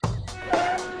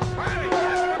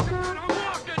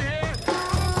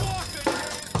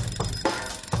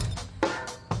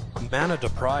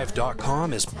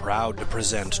ManaDeprived.com is proud to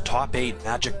present Top 8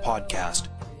 Magic Podcast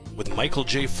with Michael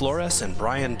J. Flores and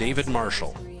Brian David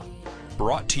Marshall.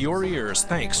 Brought to your ears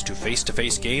thanks to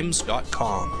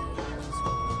FaceToFaceGames.com.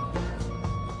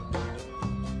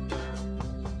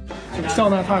 You're still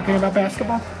not talking about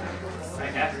basketball?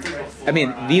 I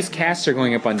mean, these casts are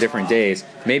going up on different days.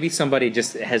 Maybe somebody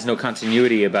just has no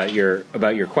continuity about your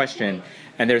question,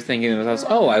 and they're thinking to themselves,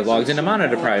 oh, I logged into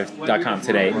ManaDeprived.com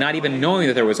today, not even knowing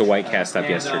that there was a white cast up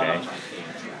yesterday.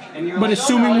 But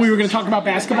assuming we were going to talk about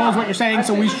basketball is what you're saying,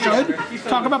 so we should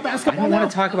talk about I basketball don't now? want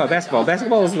to talk about basketball.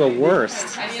 Basketball is the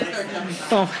worst.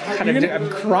 Oh, God, I'm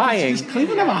crying. Does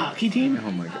Cleveland have a hockey team? Oh,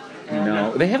 my God.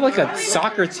 No. They have like a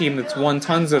soccer team that's won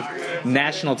tons of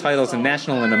national titles and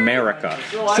national in America.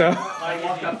 So,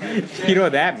 you know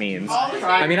what that means.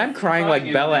 I mean, I'm crying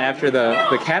like Bella after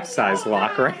the capsize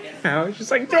lock right now.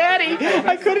 She's like, Daddy,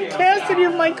 I couldn't cast any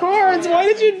of my cards. Why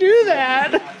did you do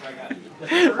that?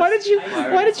 Why did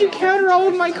you counter all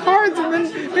of my cards and then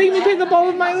make me pick up all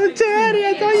of my Daddy?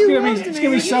 I thought you loved me. It's gonna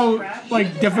be so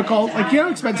difficult. You know how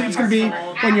expensive it's gonna be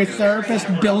when your therapist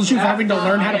bills you for having to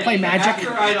learn how to play Magic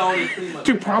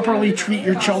to properly treat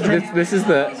your children. This is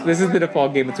the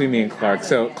default game between me and Clark.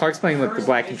 So Clark's playing like the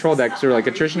black control deck, so like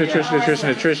attrition,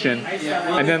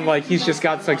 and then he's just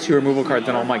got 2 removal cards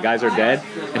and all my guys are dead,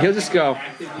 and he'll just go,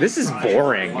 "This is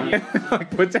boring," and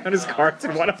put down his cards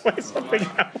and want to play something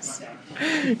else.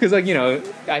 Because, I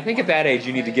think at that age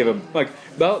you need to give him,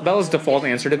 Bella's default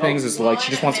answer to things is,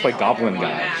 she just wants to play Goblin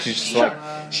Guy.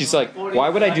 She's like, why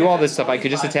would I do all this stuff? I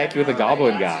could just attack you with a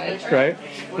Goblin Guy, right?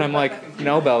 And I'm like,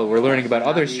 no, Bella, we're learning about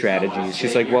other strategies.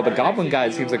 She's like, well, the Goblin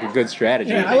Guy seems like a good strategy.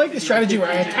 Yeah, I like the strategy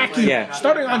where I attack you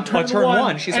starting on turn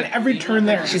one she's and every turn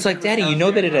there. She's like, Daddy, you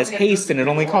know that it has haste and it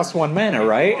only costs 1 mana,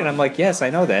 right? And I'm like, yes, I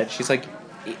know that. She's like,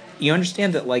 you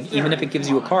understand that, even if it gives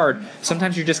you a card,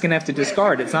 sometimes you're just going to have to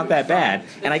discard. It's not that bad.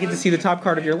 And I get to see the top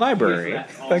card of your library.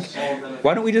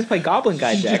 Why don't we just play Goblin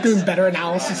Guide She's decks? just doing better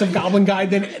analysis of Goblin Guide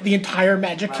than the entire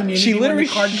Magic community She literally, when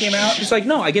the card came out. She's like,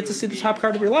 no, I get to see the top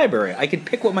card of your library. I can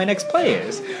pick what my next play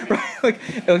is. Right?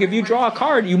 If you draw a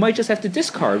card, you might just have to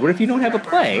discard. What if you don't have a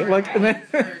play? And then,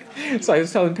 so I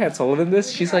was telling Pat Sullivan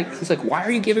this. He's like, why are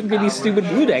you giving me these stupid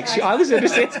blue decks? She obviously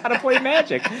understands how to play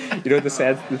Magic. You know what the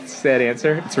sad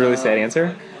answer? It's a really sad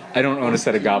answer. I don't own a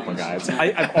set of Goblin Guides.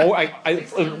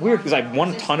 It's weird because I've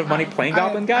won a ton of money playing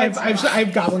Goblin Guides. I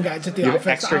have Goblin Guides at the office. You have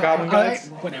extra Goblin Guides?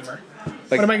 Whatever.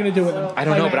 What am I going to do with them? I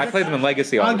don't know, but I play them in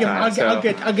Legacy all the time.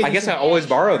 I guess I always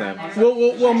borrow them.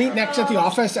 We'll meet next at the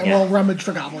office and we'll rummage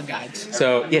for Goblin Guides.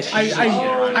 So yeah,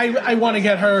 I want to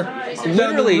get her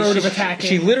literally. The road of attacking.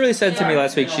 She literally said to me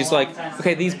last week, she's like,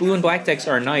 okay, these blue and black decks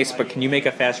are nice, but can you make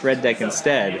a fast red deck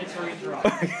instead?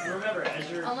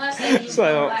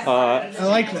 So I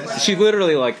like this. She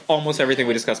literally almost everything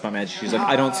we discussed about Magic. She's like,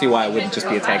 I don't see why I wouldn't just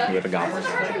be attacking you with a Goblin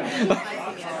Guide.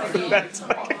 That's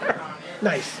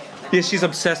nice. Yeah, she's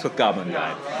obsessed with Goblin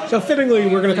Guide. So fittingly,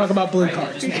 we're going to talk about blue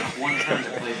cards.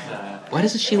 Why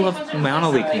doesn't she love Mana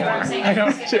Leak more? I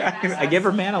don't. I give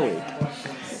her Mana Leak.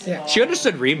 Yeah. She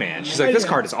understood Remand. She's like, this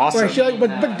card is awesome.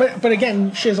 Right, but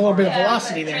again, she has a little bit of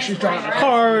velocity there. She's drawing a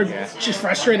card. Yeah. She's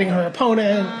frustrating her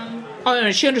opponent. Oh,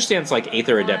 and she understands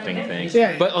Aether Adepting things.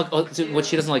 Yeah. But what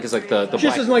she doesn't like is the She black.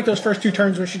 just doesn't like those first 2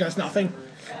 turns where she does nothing.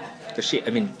 She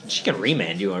can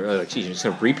remand you, or she's just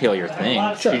gonna repeal your thing.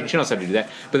 Sure. She knows how to do that.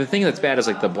 But the thing that's bad is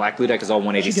the black blue deck is all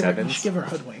 187s. You should give her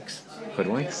hoodwinks.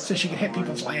 Hoodwinks? So she can hit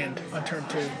people's land on turn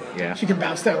 2. Yeah. She can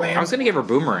bounce their land. I was gonna give her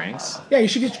boomerangs. Yeah, you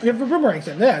should give her boomerangs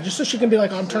then. Yeah, just so she can be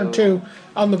on turn 2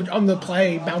 on the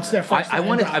play, bounce their first.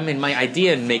 My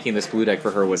idea in making this blue deck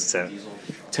for her was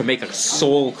to make a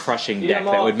soul-crushing deck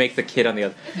that would make the kid on the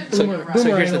other. So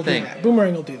here's the thing.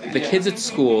 Boomerang will do that. The kids at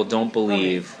school don't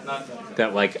believe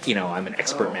that I'm an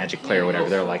expert Magic player or whatever.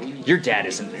 They're like, your dad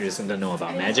doesn't know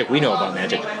about Magic. We know about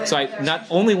Magic. So I not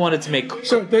only wanted to make.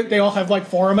 So they all have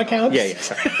forum accounts. Yeah.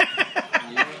 Sorry.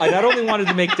 I not only wanted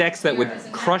to make decks that would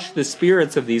crush the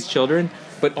spirits of these children,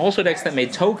 but also decks that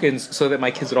made tokens so that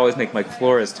my kids would always make Mike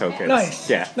Flores tokens. Nice.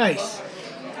 Yeah. Nice.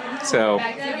 So,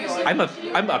 I'm a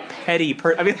petty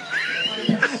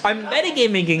I'm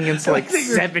metagaming against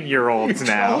 7-year-olds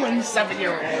now. Trolling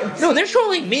 7-year-olds. No, they're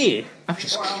trolling me. I'm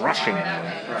just crushing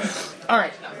them. All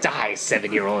right. Die,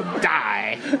 7-year-old,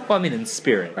 die. Well, I mean in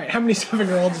spirit. Right. How many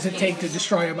 7-year-olds does it take to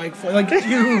destroy a Mike Flores?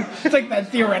 It's like that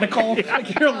theoretical.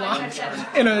 You're locked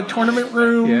in a tournament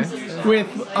room with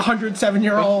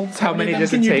 107-year-olds. How many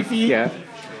does it take? Defeat? Yeah.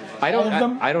 I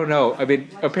don't know. I mean,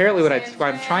 apparently when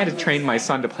I'm trying to train my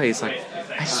son to play, he's like,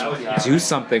 I just want to do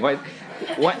something.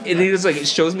 What? And it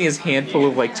shows me his handful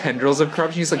of tendrils of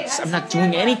corruption. He's like, I'm not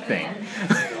doing anything.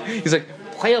 He's like,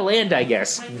 play a land, I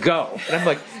guess. Go. And I'm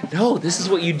like, no, this is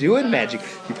what you do in Magic.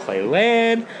 You play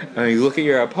land, and you look at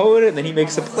your opponent, and then he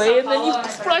makes a play, and then you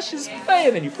crush his play,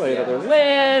 and then you play another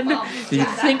land. You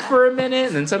think for a minute,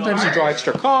 and then sometimes you draw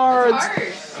extra cards.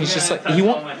 He's just like, he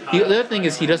won't. The other thing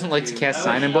is he doesn't like to cast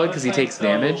Sign in Blood because he takes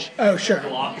damage. Oh, sure.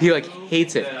 He like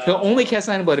hates it. He'll only cast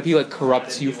Sign in Blood if he like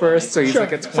corrupts you first. So he's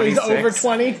like at 26. So he's over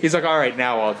 20? He's like, all right,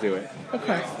 now I'll do it.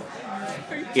 Okay.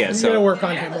 Yeah, You so gotta work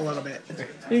on him a little bit.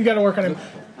 You gotta work on him.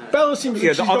 Bella seems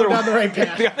like she's going down the right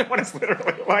path. The other one is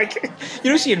literally like,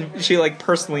 you know, she like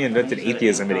personally invented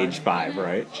atheism at age 5,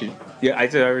 right? I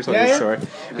ever told this story.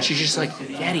 But she's just like,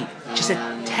 Daddy, she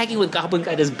said, tagging with Goblin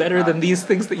Guide is better than these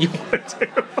things that you want to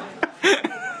do.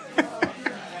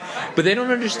 But they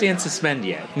don't understand Suspend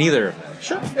yet. Neither of them.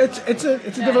 Sure, it's a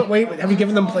different way. Have you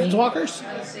given them Planeswalkers?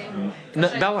 No,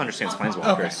 Bella understands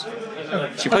Planeswalkers.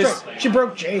 Okay. She plays. Okay. She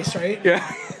broke Jace, right?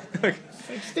 Yeah. Like,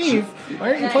 Steve,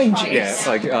 why aren't you playing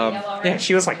Jace? Yeah, like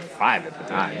she was like 5 at the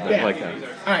time. But Yeah. like,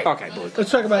 All right. Okay, blue.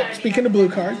 Let's talk about, speaking of blue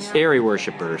cards, Airy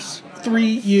Worshippers.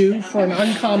 3U for an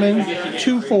uncommon,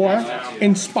 2/4,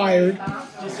 Inspired,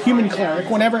 Human Cleric.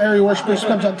 Whenever Airy Worshippers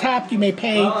comes untapped, you may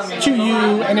pay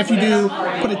 2U, and if you do,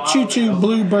 put a 2/2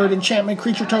 blue bird enchantment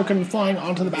creature token flying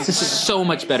onto the This battlefield. is so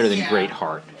much better than Great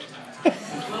Heart.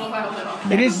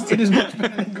 It is much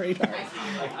better than Greatheart.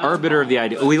 Arbiter of the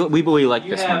Ideal. We like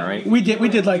this one, right? We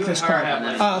did like this card.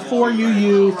 4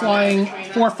 UU, flying,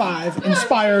 4/5,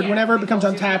 Inspired. Whenever it becomes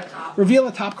untapped, reveal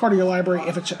the top card of your library.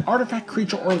 If it's an artifact,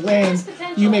 creature, or land,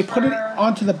 you may put it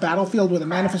onto the battlefield with a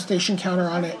manifestation counter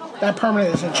on it. That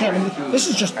permanent is enchantment. This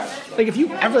is just, like, if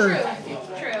you ever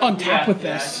untap with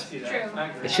this,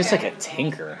 It's just like a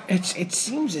tinker. it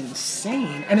seems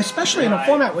insane. And especially in a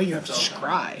format where you have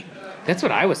Scry. That's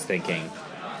what I was thinking.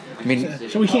 I mean,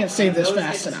 So we can't save this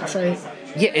fast enough, right?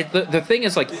 yeah, the thing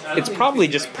is, like, it's probably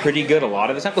just pretty good a lot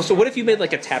of the time. So what if you made,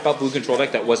 like, a tap-out blue control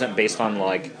deck that wasn't based on,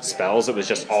 like, spells? It was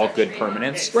just all good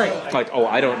permanents? Right. Like, oh,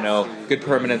 I don't know. Good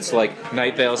permanents like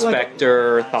Nightveil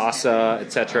Spectre, Thassa,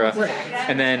 etc. Right.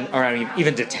 And then, or I mean,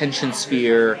 even Detention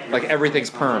Sphere. Like, everything's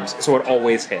perms, so it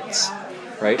always hits.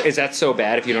 Right? Is that so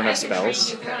bad if you don't have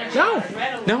spells? No.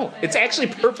 No, it's actually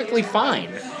perfectly fine.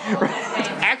 Right? It's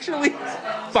actually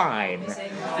fine.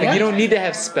 Like, Yeah. you don't need to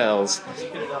have spells.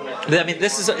 I mean,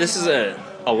 this is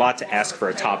a lot to ask for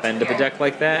a top end of a deck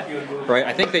like that, right?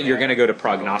 I think that you're going to go to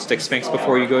Prognostic Sphinx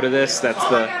before you go to this. That's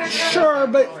the Sure,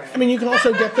 but I mean, you can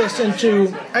also get this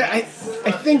into. I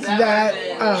think that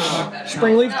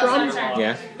Springleaf Drum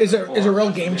yeah. is a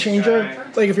real game changer.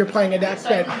 Like if you're playing a deck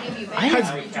that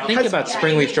Think about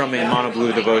Springleaf Drum and Mono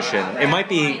Blue Devotion. It might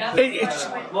be. it's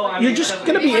you're just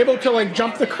gonna be able to like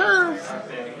jump the curve.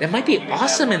 It might be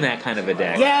awesome in that kind of a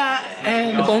deck. Yeah,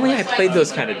 and If only I played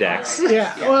those kind of decks.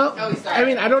 yeah. Well, I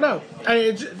mean, I don't know.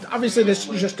 Obviously, this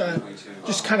is just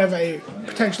kind of a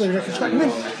potentially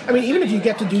retrospective. I mean, even if you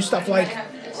get to do stuff like.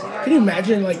 Can you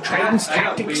imagine, like, Triton's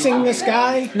tacticsing this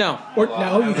guy? No. Or,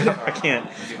 no? You can't. I can't.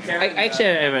 I actually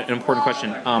have an important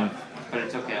question.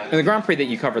 In the Grand Prix that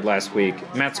you covered last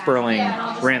week, Matt Sperling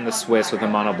ran the Swiss with a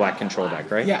mono black control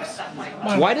deck, right? Yes.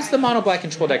 Why does the mono black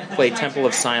control deck play Temple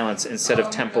of Silence instead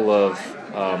of Temple of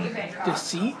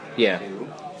Deceit? yeah?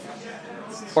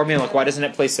 Or I mean, like, why doesn't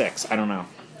it play 6? I don't know.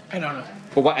 I don't know.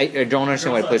 But why, I don't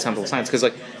understand why it plays Temple of Silence, because,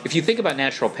 like, if you think about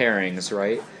natural pairings,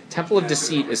 right? Temple of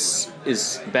Deceit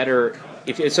is better.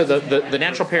 So the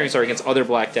natural pairings are against other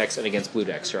black decks and against blue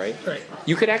decks, right? Right.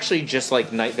 You could actually just, like,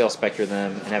 Nightveil Spectre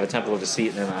them and have a Temple of Deceit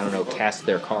and then, I don't know, cast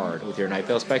their card with your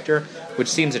Nightveil Spectre, which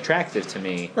seems attractive to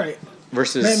me. Right.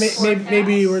 Versus...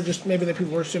 Maybe the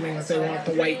people were assuming that they want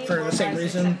the white for the same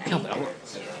reason.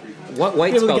 What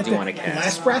white spell do you want to cast?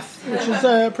 Last Breath, which is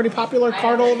a pretty popular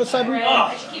card all of a sudden.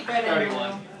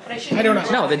 I don't know.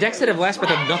 No, the decks that have Last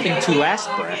Breath have nothing to Last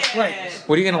Breath. Right.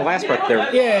 What are you going to Last Breath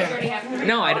there? Yeah.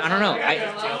 No, I don't know.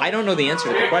 I don't know the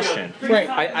answer to the question.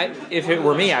 Right. If it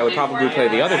were me, I would probably play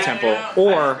the other temple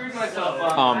or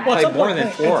play more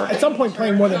than 4. At some point,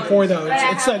 playing more than 4, though,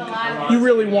 it's like you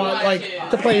really want like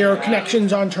to play your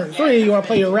connections on turn 3. You want to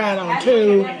play your rat on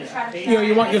 2.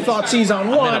 You want your Thoughtseize on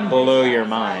 1. I'm gonna blow your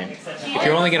mind. If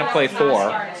you're only gonna play 4,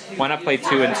 why not play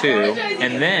 2 and 2,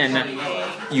 and then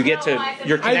you get to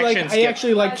your connections. I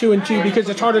actually like 2 and 2 because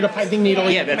it's harder to Pithing Needle.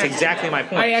 Yeah, that's exactly my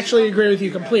point. I actually agree with you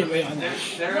completely on that.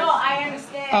 No, I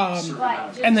understand.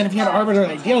 And then if you had Arbiter of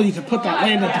the Ideal, you could put that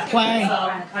land into play.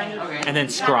 And then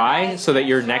scry so that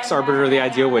your next Arbiter of the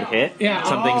Ideal would hit. Yeah.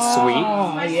 Something sweet.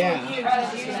 Oh, yeah.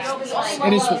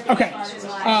 It is sweet. Okay.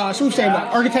 So we've said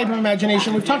that. Archetype of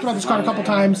Imagination. We've talked about this card a couple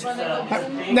times.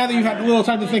 Now that you've had a little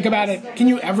time to think about it, can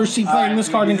you ever see playing this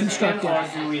card in Constructed?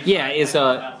 Yeah, is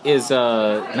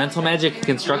Mental Magic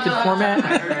constructed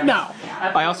format? No.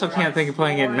 I also can't think of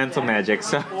playing it in Mental Magic,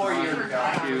 so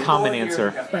common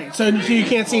answer. Right. So you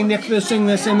can't see Nick listing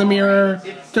this in the mirror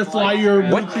to fly your.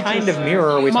 What kind of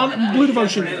mirror are we talking? Blue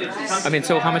Devotion. I mean,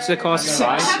 so how much does it cost?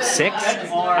 6?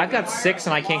 I've got 6,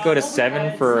 and I can't go to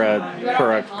 7 for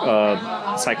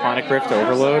a Cyclonic Rift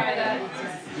Overload.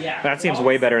 That seems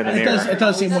way better in the mirror. It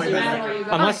does seem way better.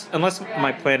 Unless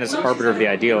my plan is Arbiter of the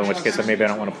Ideal, in which case maybe I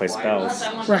don't want to play spells.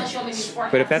 Right.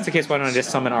 But if that's the case, why don't I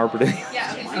just summon Arbiter?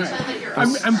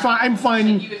 I'm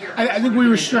fine. I think we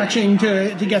were stretching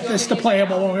to get this to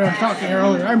playable when we were talking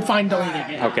earlier. I'm fine deleting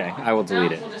it. Okay, I will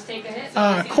delete it.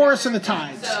 Chorus of the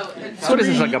Tides. So what is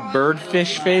this, like a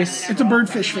birdfish face? It's a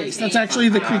birdfish face. That's actually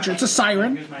the creature. It's a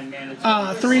siren.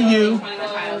 3U.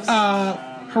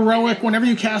 Heroic, whenever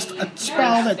you cast a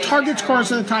spell that targets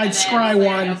Chorus of the Tide, scry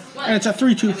 1, and it's a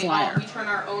 3/2 flyer.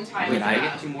 I mean,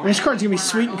 this card's going to be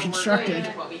sweet and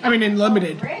constructed. I mean, in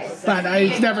limited, but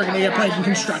it's never going to get played in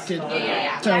constructed.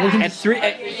 So we can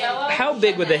how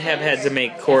big would they have had to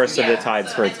make Chorus of the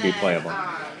Tides for it to be playable?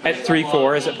 At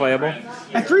 3/4, is it playable?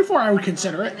 At 3/4, I would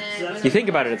consider it. You think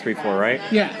about it at 3/4, right?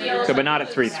 Yeah. So, but not at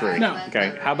 3/3. No.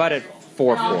 Okay. How about at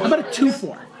 4/4? How about a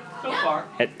 2/4?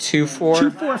 At 2/4?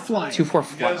 2/4 fly. 2/4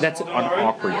 fly. That's an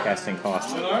awkward casting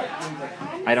cost.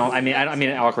 I mean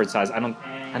an awkward size. I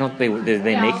don't think did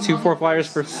they make 2/4 flyers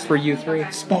for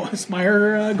U3?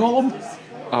 Spire Golem?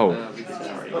 Oh.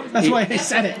 That's why I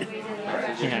said it.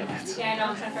 Yeah.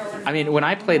 I mean, when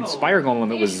I played Spire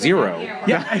Golem, it was 0.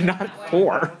 Yeah. Not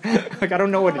 4. Like, I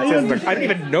don't know what it says. I don't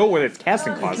even know what its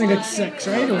casting cost I think is. it's 6,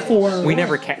 right? Or 4. We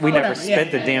never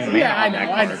spent the damn mana on that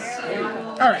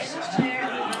card. All right.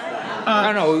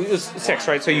 No, it was 6,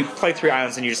 right? So you play 3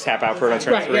 islands and you just tap out for it on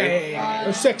turn 3. Yeah.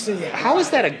 Or 6, yeah. How is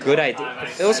that a good idea?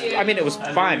 It was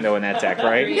fine though in that deck,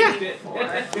 right? Yeah.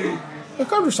 The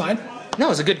card was fine. No, it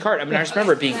was a good card. I mean, I just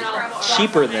remember it being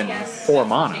cheaper than 4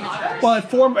 mana. Well, at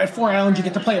 4 islands, you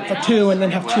get to play it for 2 and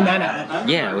then have 2 mana.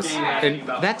 Yeah, it was. And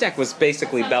that deck was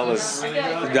basically Bella's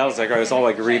deck. Right? It was all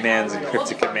like remands and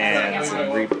cryptic commands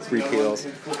and repeals.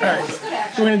 All right.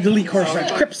 So we're going to delete Chorus of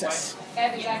Crypsis.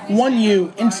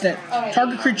 1U, instant.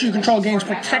 Target creature you control gains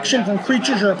protection from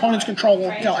creatures your opponents control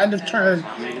until end of turn.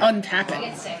 Untap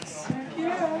it.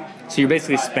 So you're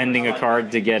basically spending a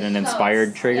card to get an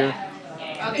inspired trigger?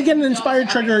 You get an inspired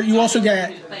trigger. You also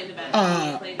get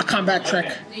a combat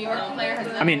trick.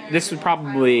 I mean, this would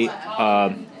probably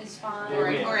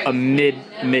a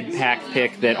mid-pack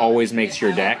pick that always makes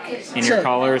your deck in your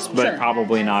colors, but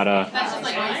probably not a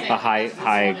high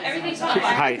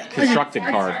constructed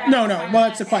card. No. Well,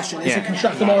 that's the question. Is it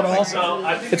constructible at all?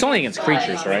 It's only against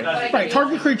creatures, right? Right.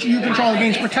 Target creature you control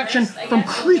gains protection from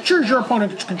creatures your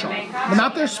opponents control, but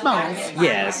not their spells.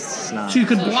 Yes, it's not. So you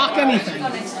could block anything.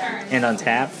 And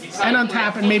untap? And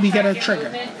untap and maybe get a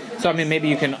trigger. So, I mean, maybe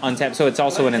you can untap. So it's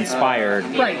also an inspired.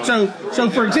 Right. So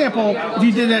for example, if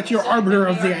you did that to your Arbiter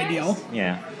of the Ideal,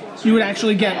 you would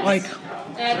actually get, like,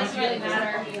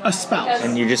 a spell.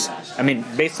 And you just, I mean,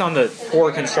 based on the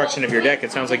poor construction of your deck,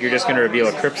 it sounds like you're just going to reveal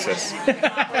a Crypsis.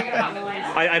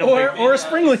 I don't think. Or a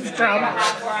Springleaf Drum.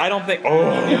 I don't think.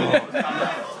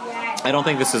 I don't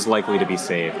think this is likely to be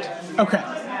saved. Okay.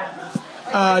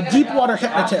 Deepwater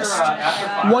Hypnotist.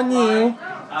 1U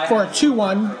for a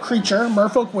 2/1 creature,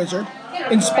 Merfolk Wizard.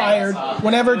 Inspired.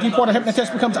 Whenever Deepwater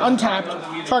Hypnotist becomes untapped,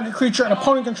 target creature and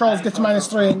opponent controls gets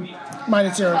 -3 and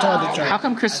 -0 until end of turn. How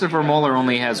come Christopher Moeller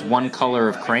only has one color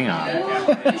of crayon?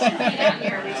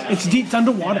 It's deep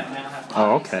underwater.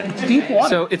 Oh, okay. It's deep water.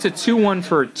 So it's a 2/1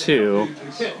 for 2,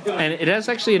 and it has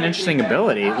actually an interesting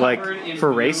ability. Like,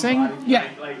 for racing, yeah.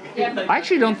 I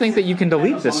actually don't think that you can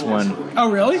delete this one. Oh,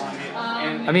 really?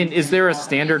 I mean, is there a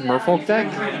standard Merfolk deck?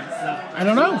 I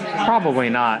don't know. Probably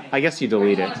not. I guess you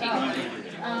delete it.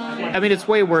 I mean, it's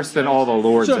way worse than all the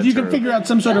lords. So if you could figure out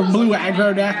some sort of blue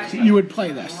aggro deck, you would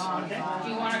play this.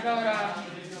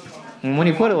 And when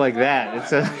you put it like that,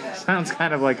 it sounds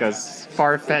kind of like a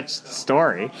far-fetched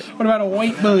story. What about a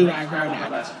white-blue aggro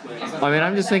deck? I mean,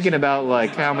 I'm just thinking about,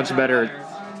 like, how much better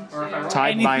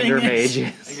Tidebinder Mage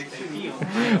is.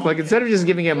 Like, instead of just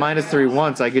giving it -3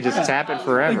 once, I could just tap it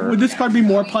forever. Like, would this card be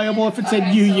more playable if it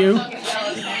said UU?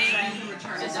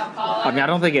 I mean, I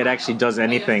don't think it actually does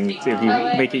anything if you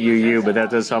make it UU, but that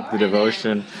does help the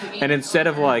devotion. And instead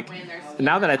of, like,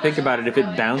 now that I think about it, if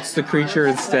it bounced the creature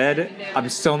instead, I'm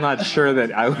still not sure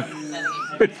that I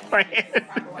would play it.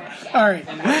 Alright,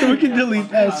 so we can delete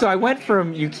that. So I went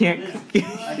from you can't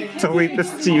delete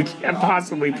this to you can't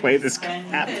possibly play this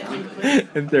crap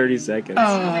in 30 seconds.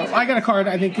 I got a card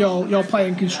I think you'll play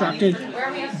in Constructed.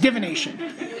 Divination.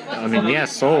 I mean, yeah,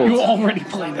 sold. You already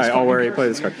played this card. I already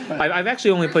played this card. I've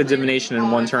actually only played Divination in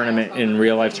one tournament, in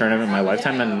real life tournament in my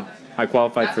lifetime, and I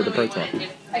qualified for the Pro Tour.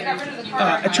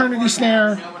 Eternity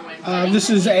Snare. This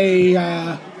is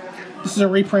a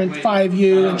reprint.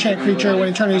 5U enchant creature. When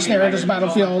Eternity Snare enters the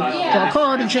battlefield, draw a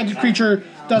card. Enchanted creature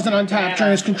doesn't untap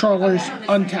during its controller's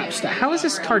untap step. How does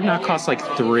this card not cost like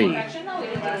 3?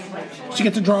 So you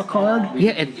get to draw a card.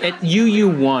 Yeah, at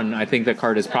UU1, I think that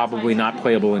card is probably not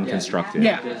playable in Constructed.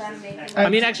 Yeah. I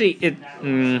mean, actually,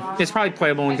 it's probably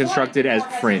playable and constructed as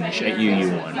Fringe at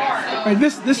UU1. Right,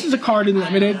 this is a card in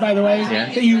Limited, by the way,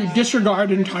 that you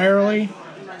disregard entirely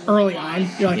early on.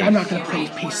 You're like, I'm not going to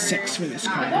pay 6 for this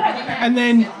card. And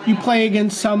then you play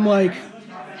against some, like,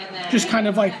 just kind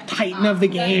of like Titan of the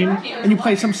game, and you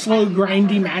play some slow,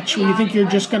 grindy match where you think you're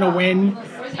just going to win.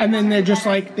 And then they're just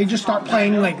like, they just start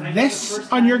playing like this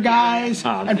on your guys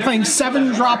and playing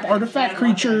 7-drop artifact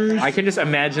creatures. I can just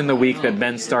imagine the week that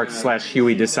Ben Stark /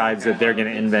 Huey decides that they're going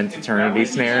to invent Eternity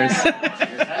Snares.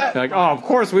 They're like, oh, of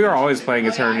course, we were always playing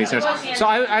Eternity Snares. So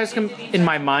I was, in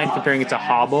my mind, comparing it to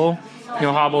Hobble. You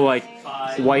know, Hobble, like,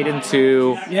 white and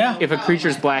 2. Yeah. If a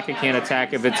creature's black, it can't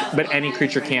attack. But any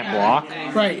creature can't block.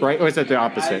 Right. Or is that the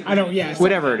opposite? I don't, yeah.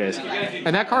 Whatever it is.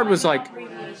 And that card was like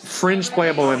Fringe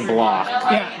playable in block.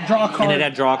 Yeah, draw a card. And it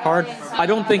had draw a card. I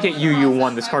don't think at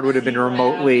UU1 this card would have been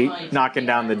remotely knocking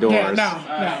down the doors.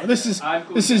 Yeah, no. This is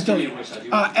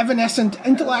Evanescent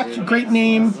Intellect, great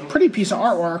name, pretty piece of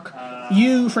artwork.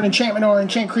 U for an enchantment or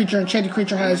enchant creature. Enchanted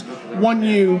creature has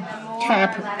 1U,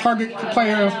 tap, target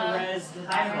player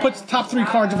puts the top 3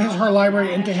 cards of his or her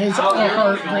library into his or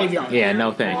her graveyard. Yeah,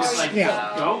 no thanks.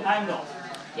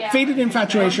 Yeah. Faded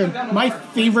Infatuation, my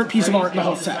favorite piece of art in the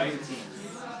whole set.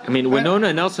 I mean,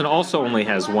 Winona Nelson also only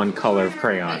has 1 color of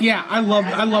crayon. Yeah, I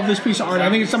love this piece of art. I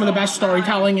think it's some of the best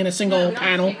storytelling in a single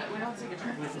panel.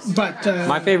 But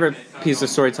my favorite piece of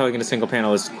storytelling in a single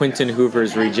panel is Quentin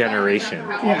Hoover's Regeneration.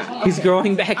 Yeah, he's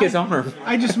growing back his arm.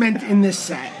 I just meant in this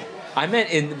set. I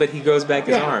meant but he grows back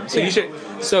his arm. So you should.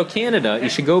 So Canada, you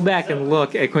should go back and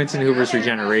look at Quentin Hoover's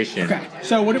Regeneration. Okay.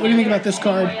 So what do you think about this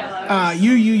card?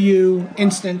 UUU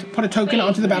instant. Put a token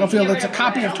onto the battlefield that's a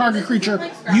copy of target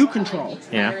creature you control.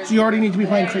 Yeah. So you already need to be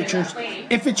playing creatures.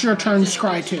 If it's your turn,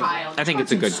 scry 2. I think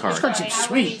it's a good card. This card seems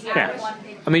sweet. Yeah.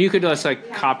 I mean, you could just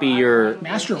like copy your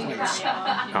Master of Waves.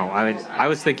 Oh, I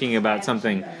was thinking about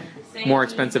something more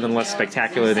expensive and less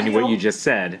spectacular than what you just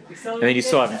said, and then you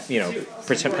still have,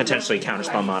 potentially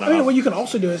counterspell mana. I mean, what you can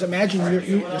also do is imagine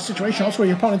your situation also where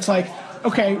your opponent's like,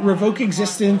 okay, revoke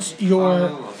existence your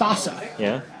Thassa.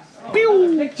 Yeah.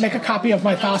 Pew! Make a copy of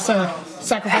my Thassa,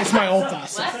 sacrifice my old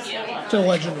Thassa to the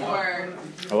Legend War.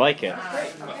 I like it.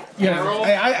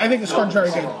 I think this card's very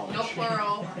good.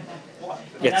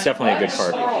 Yeah, it's definitely a good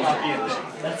card.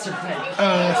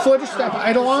 Flutterstep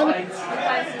Eidolon.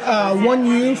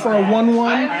 1U for a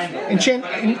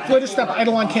 1/1. Flutterstep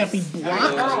Eidolon can't be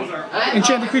blocked.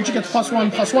 Enchanted creature gets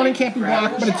 +1/+1 and can't be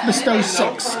blocked, but it's bestow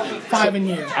 6, 5 in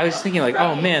U. I was thinking like,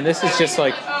 oh man, this is just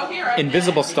like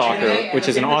Invisible Stalker, which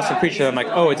is an awesome creature. I'm like,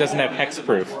 oh, it doesn't have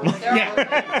hexproof. Yeah.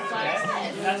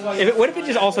 What if it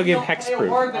just also gave hexproof?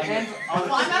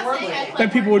 Then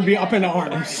people would be up in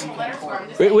arms.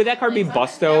 Would that card be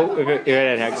Busto if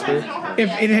it had hexproof?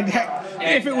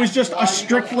 If it was just a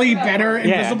strictly better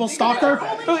Invisible Stalker?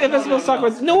 Invisible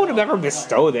Stalker, no one would ever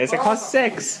bestow this. It costs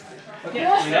 6.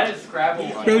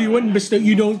 No, you wouldn't bestow.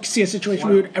 You don't see a situation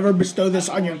where you would ever bestow this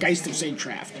on your Geist of Sage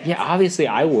Draft. Yeah, obviously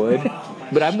I would,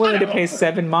 but I'm willing to pay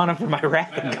 7 mana for my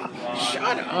Wrath.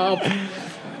 Shut up.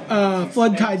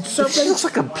 Floodtide Serpent. It looks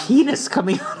like a penis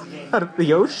coming out of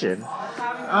the ocean.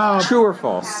 True or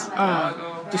false?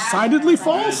 Decidedly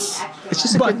false. It's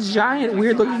just like a giant,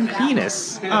 weird-looking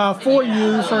penis.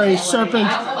 4U for a serpent.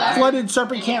 Flooded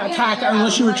serpent can't attack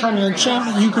unless you return an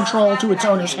enchantment you control to its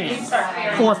owner's hand.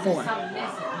 4/4.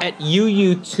 At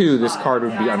UU2, this card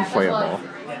would be unplayable.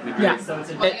 Yeah.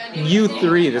 At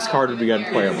U3, this card would be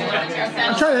unplayable.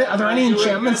 I'm trying to. Are there any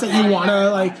enchantments that you want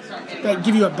to that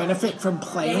give you a benefit from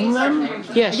playing them?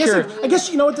 Yeah, sure. I guess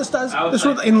you know what this does. This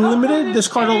will, in limited, this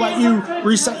card will let you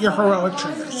reset your heroic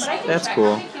triggers. That's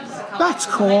cool. That's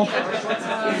cool.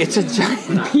 It's a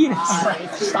giant penis. All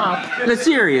right, stop. No,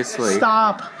 seriously.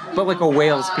 Stop. But like a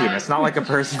whale's penis, not like a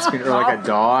person's penis, or like a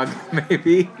dog,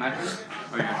 maybe.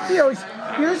 You always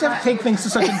have to take things to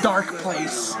such a dark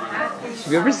place.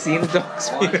 Have you ever seen a dog's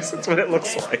penis? That's what it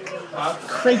looks like.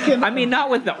 Kraken. I mean, not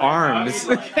with the arms.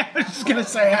 I was just gonna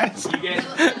say that.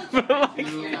 But like,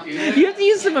 you have to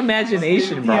use some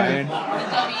imagination, Brian.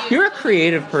 Yeah. You're a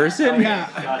creative person. Yeah.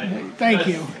 Thank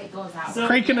you.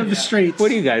 Kraken of the Streets. What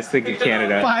do you guys think of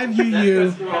Canada? 5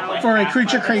 UU for a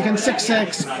creature Kraken,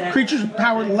 6/6. Creatures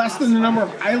powered less than the number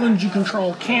of islands you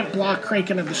control can't block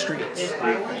Kraken of the Streets.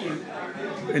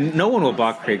 no one will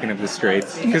block Kraken of the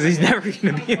Straits because he's never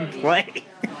going to be in play.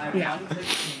 Yeah.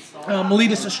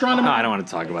 Meletus Astronomer. No, I don't want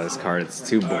to talk about this card. It's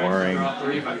too boring.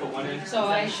 So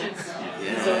I should.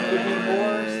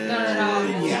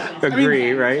 Yeah.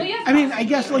 Agree, right? I mean, I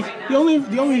guess like the only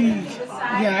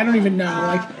yeah, I don't even know.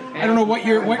 Like I don't know what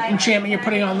enchantment you're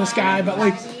putting on this guy, but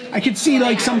like I could see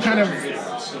like some kind of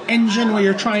engine where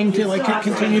you're trying to like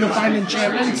continue to find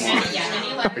enchantments.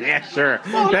 Yeah, sure.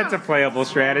 That's a playable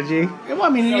strategy. Well, I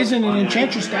mean, it isn't an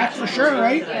enchantress deck for sure,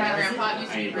 right?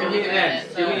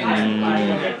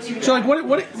 So, like,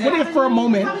 what if for a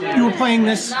moment you were playing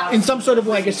this in some sort of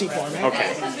legacy format?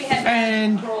 Okay.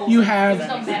 And you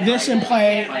have this in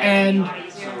play and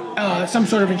some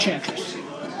sort of enchantress.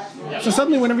 So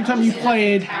suddenly, every time you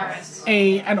played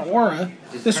an aura,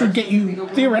 this would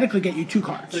theoretically get you 2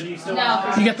 cards. You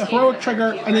get the heroic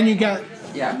trigger, and then you get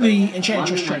the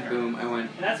enchantress trigger.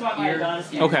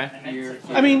 Okay.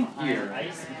 I mean,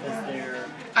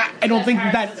 I don't think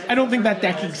that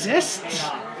deck exists,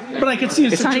 but I could see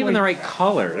it's not even the right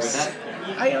colors.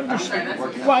 I understand.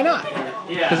 Why not?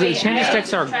 Because the enchantress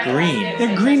decks are green.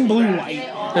 They're green, blue, white.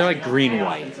 They're like green,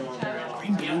 white.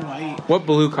 Green, blue, white. What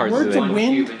blue cards Words do they of have?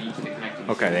 Wind.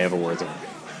 Okay, they have a Words of Wind.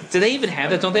 Do they even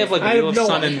have that? Don't they have like Wheel of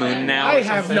Sun and Moon now? I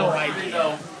have no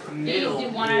idea. Do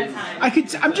one at a time.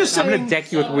 I'm just saying. I'm gonna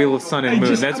deck you with Wheel of Sun and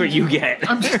Moon. That's what you get.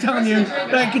 I'm just telling you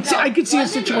that I could see a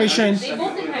situation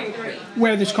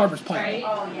where this card was played.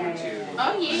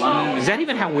 Is that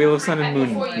even how Wheel of Sun and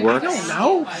Moon works? I don't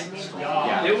know.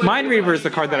 Mind Reaver is the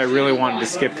card that I really wanted to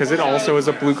skip because it also is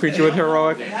a blue creature with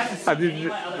heroic. I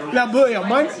think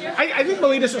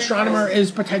Meletus Astronomer is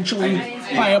potentially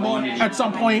playable at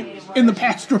some point in the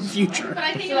past or future.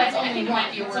 I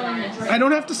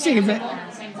don't have to save it,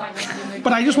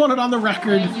 but I just want it on the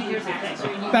record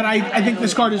that I think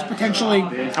this card is potentially...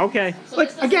 Okay.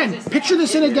 Like, again, picture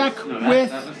this in a deck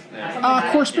with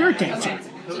Core Spirit Dancer.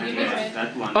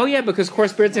 Oh yeah, because Core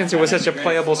Spirit Dancer was such a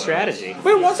playable strategy.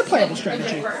 But it was a playable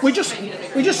strategy. We just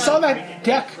saw that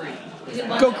deck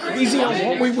go crazy.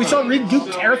 We saw Reed Duke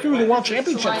tear through the World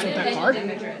Championships with that card.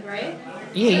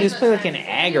 Yeah, you just play like an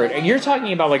aggro. You're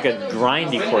talking about like a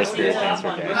grindy Core Spirit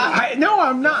Dancer deck. No,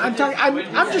 I'm not.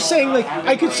 I'm just saying, like,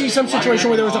 I could see some situation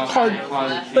where there was a card.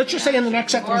 Let's just say in the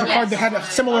next set there was a card that had a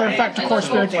similar effect to Core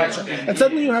Spirit Dancer, and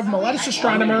suddenly you have Meletus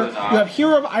Astronomer, you have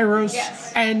Hero of Iros,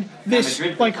 and this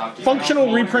like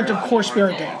functional reprint of Core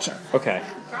Spirit Dancer. Okay.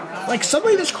 Like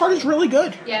suddenly this card is really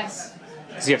good. Yes.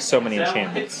 Because you have so many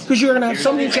enchantments. Because you're going to have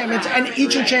so many enchantments, and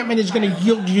each enchantment is going to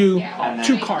yield you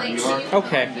 2 cards.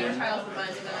 Okay.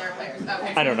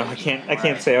 I don't know. I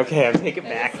can't say. Okay, I'll take it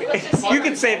back. You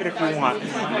can save it if you want.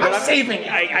 I'm saving it.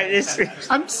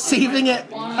 I'm saving it.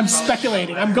 I'm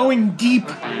speculating. I'm going deep.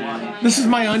 This is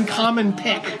my uncommon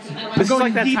pick. This is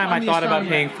like that time I thought about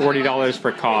paying $40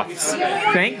 for Koths.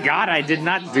 Thank God I did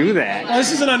not do that. Well,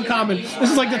 this is an uncommon.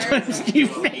 This is like the time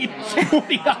Steve paid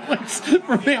 $40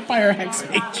 for Vampire Hex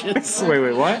Mages.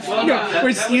 Wait, what? Yeah,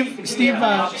 where Steve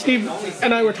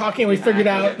and I were talking, and we figured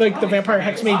out like the Vampire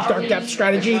Hex Mage Dark Depth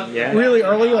strategy really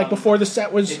early, like before the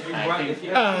set was even out.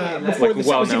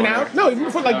 No, even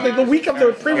before like the week of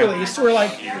the pre-release. I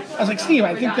was like, Steve,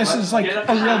 I think this is like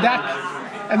a real deck,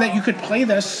 and that you could play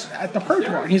this at the Pro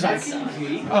Tour. And he's like,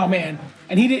 oh man.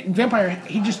 And he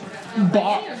just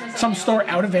bought some store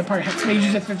out of Vampire Hex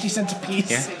Mages at 50 cents a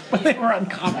piece when they were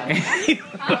uncommon. It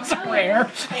was rare.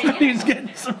 He was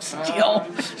getting some steal.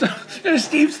 So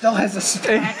Steve still has a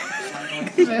stack.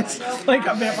 It's like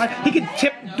a vampire. He could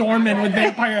tip Dorman with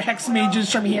Vampire Hex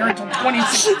Mages from here until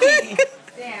 2016.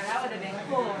 Damn, that would have been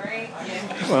cool, right?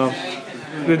 Well,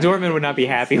 the Dorman would not be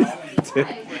happy with it.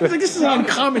 He's like, this is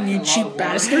uncommon, you cheap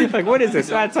bastard. Like, what is this?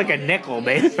 That's like a nickel,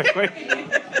 basically.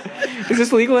 Is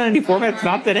this legal in any format? It's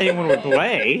not that anyone would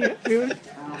play.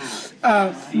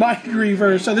 Mind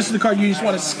Reaver. So this is the card you just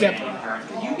want to skip.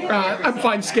 I'm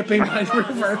fine skipping Mind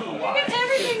Reaver.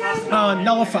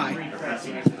 Nullify.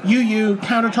 You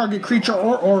counter target creature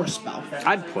or aura spell.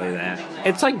 I'd play that.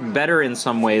 It's like better in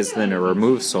some ways than a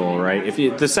remove soul, right? If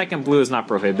the second blue is not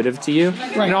prohibitive to you,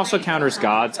 right. It also counters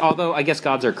gods. Although I guess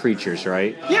gods are creatures,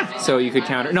 right? Yeah. So you could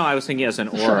counter. No, I was thinking as an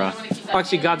aura. Sure. Oh,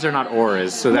 actually, gods are not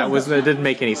auras, so that didn't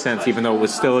make any sense, even though it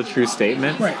was still a true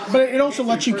statement. Right, but it also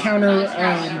lets you counter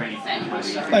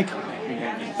like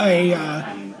a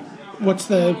what's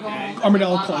the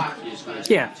Armadillo Cloak?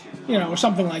 Yeah. You know, or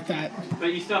something like that.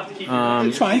 But you still have to keep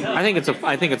it's fine. I think it's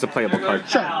a playable card.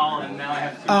 Sure.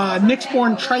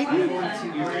 Nyxborn Triton,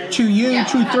 2/2,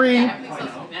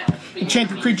 2/3.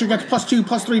 Enchanted creature gets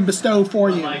 +2/+3 bestow for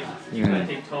you. I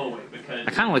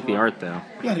kind of like the art though.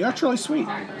 Yeah, the art's really sweet.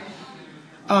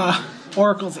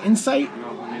 Oracle's Insight.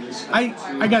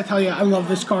 I gotta tell you, I love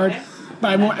this card,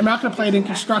 but I'm not gonna play it in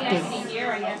constructed.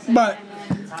 But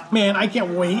man, I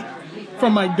can't wait for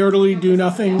my Dirtily Do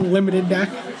Nothing limited deck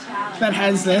that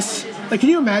has this. Like, can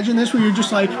you imagine this where you're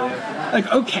just like,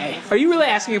 okay. Are you really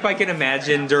asking if I can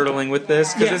imagine dirtling with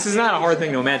this? Because this is not a hard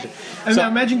thing to imagine. And now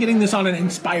imagine getting this on an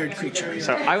inspired creature.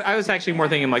 So I was actually more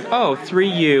thinking like, oh,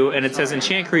 3U, and it says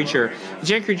enchant creature.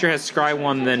 Enchant creature has scry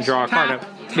 1, then draw a card.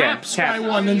 Tap, scry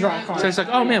 1, then draw a card. So it's like,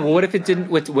 oh man, well what if it didn't?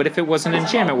 What if it wasn't an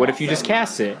enchantment? What if you just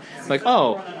cast it? Like,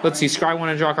 oh, let's see, scry 1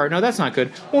 and draw a card. No, that's not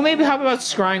good. Well, maybe how about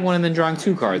scrying 1 and then drawing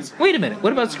 2 cards? Wait a minute,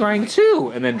 what about scrying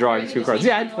 2 and then drawing 2 cards?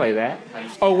 Yeah, I'd play that.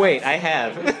 Oh wait, I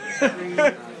have.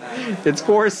 It's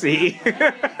 4C.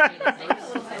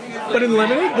 But in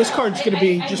limited, this card's going to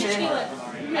be just...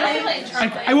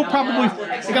 I will probably...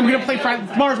 Like, I'm going to play...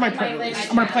 Tomorrow's my print release.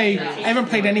 I'm going to play... I haven't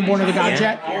played any Born of the Gods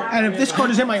yet. And if this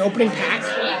card is in my opening pack,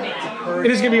 it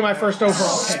is going to be my first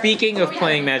overall pick. Speaking of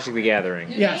playing Magic the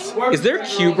Gathering. Yes. Is there a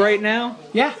cube right now?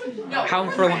 Yeah.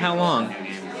 For how long?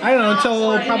 I don't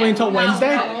know, probably until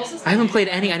Wednesday. I haven't played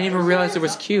any. I didn't even realize there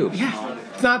was cube. Yeah.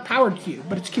 It's not powered cube,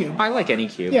 but it's cube. I like any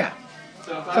cube. Yeah.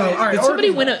 So, all right, did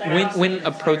somebody win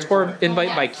a Pro Tour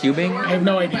invite by cubing? I have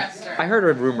no idea. I heard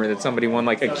a rumor that somebody won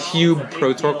like a cube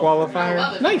Pro Tour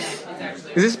qualifier. Nice.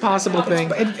 Is this a possible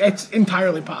thing? It's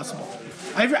entirely possible.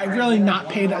 I've really not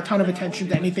paid a ton of attention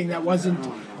to anything that wasn't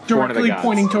directly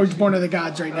pointing towards Born of the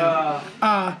Gods right now.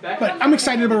 But I'm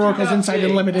excited about Oroko's Insight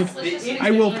Unlimited.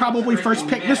 I will probably first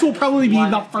pick... This will probably be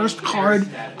the first card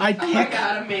I pick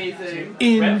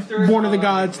in Born of the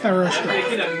Gods Theros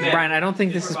Draft. Brian, I don't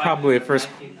think this is probably a first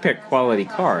pick quality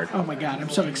card. Oh my god, I'm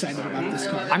so excited about this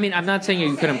card. I mean, I'm not saying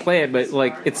you couldn't play it, but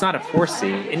like, it's not a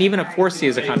 4C. And even a 4C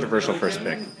is a controversial first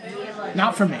pick.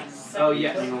 Not for me.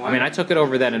 I mean, I took it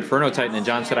over that Inferno Titan, and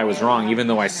John said I was wrong, even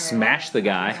though I smashed the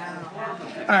guy.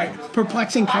 Alright,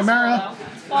 Perplexing Chimera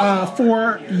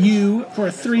for you for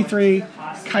a 3/3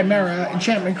 Chimera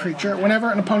enchantment creature.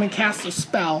 Whenever an opponent casts a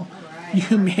spell,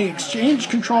 you may exchange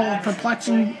control of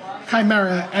Perplexing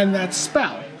Chimera and that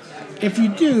spell. If you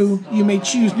do, you may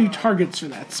choose new targets for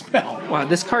that spell. Wow,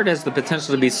 this card has the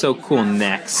potential to be so cool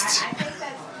next.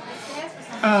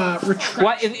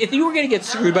 Why, if you were going to get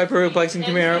screwed by Perplexing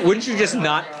Chimera, wouldn't you just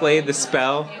not play the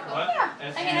spell?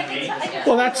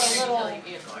 Well, that's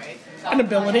an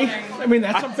ability. I mean,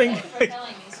 that's something...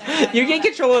 You get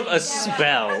control of a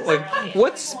spell. Like,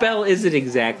 what spell is it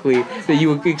exactly that you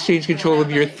would exchange control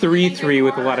of your 3/3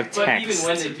 with a lot of text?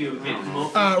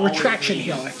 Retraction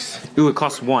Helix. Ooh, it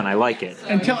costs 1. I like it.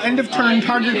 Until end of turn,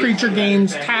 target creature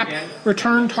gains tap,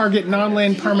 return target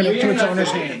non-land permanent to its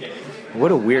owner's hand.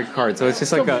 What a weird card. So it's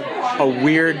just like a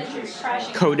weird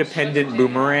codependent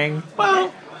boomerang.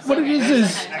 Well, what it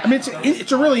is I mean,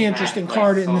 it's a really interesting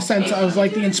card in the sense of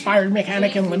like the inspired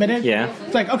mechanic in limited. Yeah.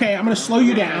 It's like, okay, I'm going to slow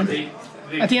you down.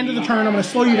 At the end of the turn, I'm going to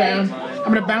slow you down.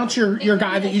 I'm going to bounce your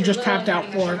guy that you just tapped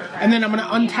out for, and then I'm going to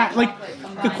untap. Like,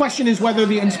 the question is whether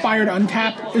the inspired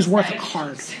untap is worth a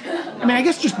card. I mean, I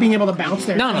guess just being able to bounce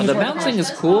there. No, the bouncing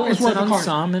is cool. It's worth an a card.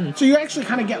 unsummon. So you actually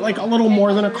kind of get like a little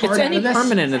more than a card. It's out any of this.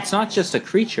 permanent. It's not just a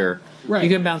creature. Right. You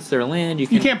can bounce their land. You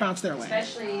can't bounce their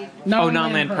land.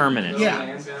 Non-land permanent.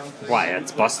 Yeah. Why?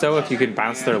 It's busto if you can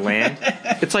bounce their land.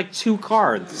 It's like 2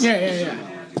 cards. Yeah.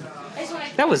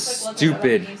 That was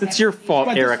stupid. It's your fault,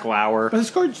 But Eric Lauer. But this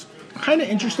card's kind of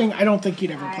interesting. I don't think you'd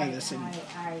ever play this in.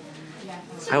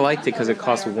 I liked it because it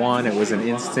cost 1. It was an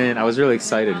instant. I was really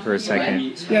excited for a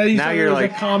second. Yeah, now you're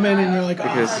like a common, and you're like, oh.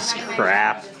 Because it's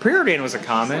crap. Preordain was a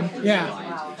common. Yeah.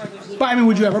 But I mean,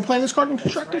 would you ever play this card in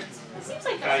constructed?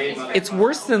 It's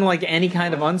worse than like any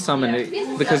kind of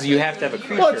unsummon because you have to have a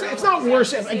creature. Well, it's not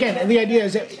worse. Again, the idea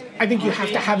is that I think you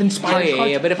have to have inspired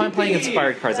cards. Yeah, but if I'm playing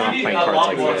inspired cards, I'm not playing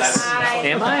cards like this.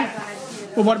 Am I?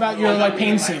 Well, what about your like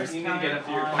Painseer?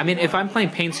 I mean, if I'm playing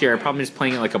Painseer, I'm probably just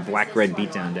playing it like a black-red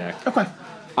beatdown deck. Okay.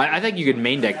 I think you could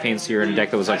main deck Painseer in a deck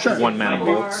that was like 1 mana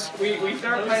bolts.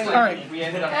 Alright.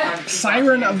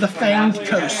 Siren of the Fanged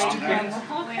Coast.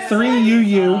 3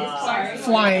 UU,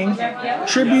 flying,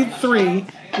 tribute 3,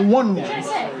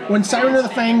 1/1. When Siren of the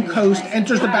Fanged Coast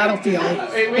enters the battlefield,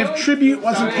 if tribute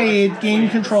wasn't paid, gain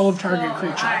control of target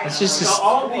creature. It's just a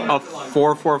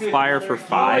 4/4 flyer for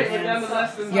 5.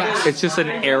 Yes. It's just an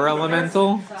air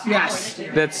elemental. Yes.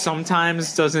 That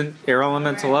sometimes doesn't air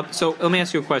elemental up. So let me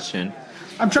ask you a question.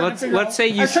 I'm trying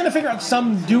to figure out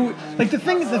some do like the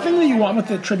thing that you want with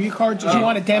the tribute cards is you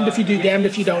want a damned if you do, damned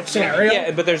if you don't scenario. Yeah,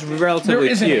 but there's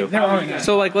relatively few. There aren't.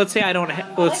 So like, let's say I don't.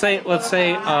 Let's say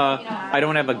I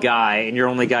don't have a guy, and your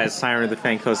only guy is Siren of the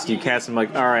Fang Coast. And you cast him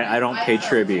like, all right, I don't pay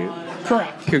tribute.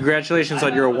 Correct. Congratulations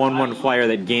on your 1/1 flyer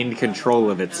that gained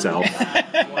control of itself.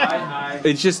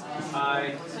 It's just.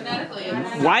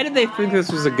 Why did they think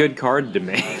this was a good card to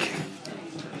make?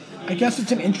 I guess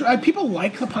it's an people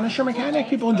like the Punisher mechanic.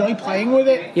 People enjoy playing with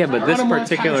it. Yeah, but this on a more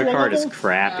particular casual card is level.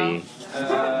 crappy.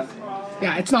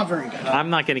 Yeah, it's not very good. I'm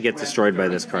not going to get destroyed by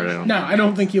this card, I don't No, I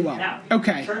don't think you will.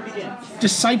 Okay.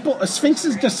 A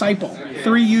Sphinx's Disciple.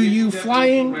 3 UU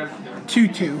flying,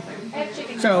 2/2.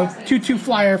 So 2/2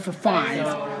 flyer for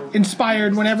 5.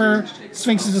 Inspired whenever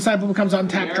Sphinx's Disciple becomes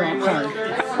untapped, draw a card.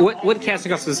 What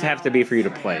casting cost does it have to be for you to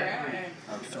play it?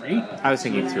 3? I was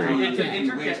thinking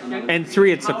 3. And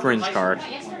 3, it's a fringe card.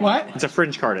 What? It's a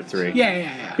fringe card at 3.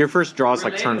 Yeah. Your first draw is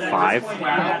like turn 5.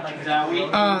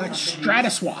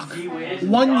 Stratus Walk.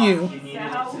 1U.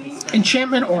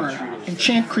 Enchantment Aura.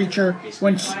 Enchant creature.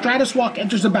 When Stratus Walk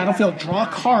enters the battlefield, draw a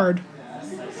card.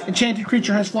 Enchanted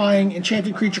creature has flying.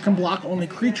 Enchanted creature can block only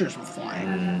creatures with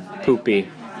flying. Poopy.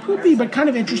 Poopy, but kind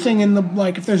of interesting in the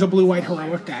if there's a blue-white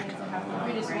heroic deck.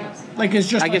 Like it's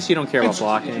just. I guess you don't care about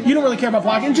blocking. You don't really care about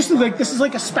blocking. Just like this is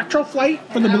like a spectral flight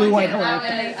for the blue-white heroic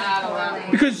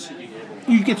deck. Because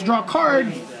you get to draw a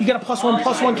card, you get a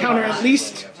 +1/+1 counter at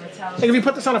least. Like if you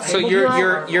put this on a So Fable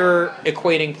you're hero,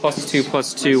 equating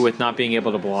 +2/+2 with not being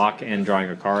able to block and drawing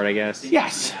a card, I guess.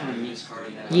 yes.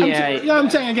 Yeah, I'm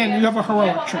saying again, you have a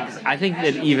heroic trigger. I think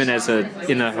that even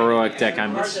in a heroic deck, I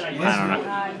don't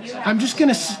know. I'm just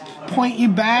gonna point you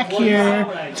back here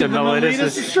to the Meletus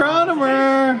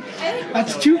Astronomer.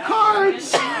 That's 2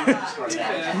 cards.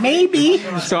 Maybe.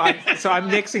 So I'm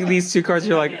mixing these 2 cards.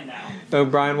 You're like, oh,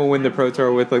 Brian will win the Pro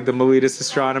Tour with like the Meletus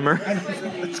Astronomer.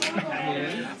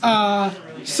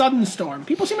 Sudden Storm.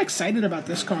 People seem excited about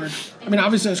this card. I mean,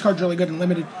 obviously this card's really good and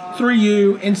limited.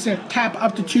 3U, instant, tap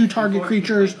up to 2 target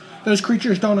creatures. Those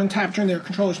creatures don't untap during their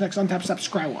controller's next untap step,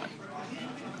 scry 1.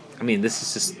 I mean, this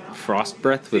is just Frost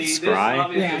Breath with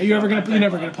Scry. Yeah, you're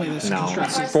never gonna play this. No,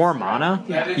 constructed. 4 mana.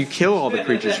 Yeah. You kill all the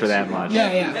creatures for that much.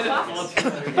 Yeah.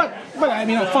 but I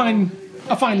mean, a fine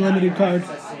limited card.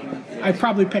 I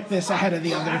probably picked this ahead of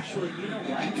the other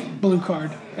blue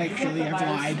card. Actually, I've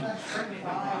lied.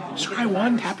 Scry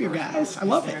 1, tap your guys. I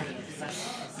love it.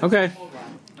 Okay.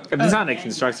 It's not a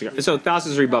constructed. So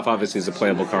Thassa's Rebuff obviously is a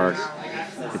playable card.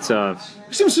 It's There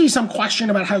seems to be some question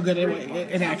about how good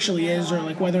it actually is, or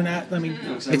like whether or not. I mean,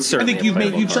 It's certainly I think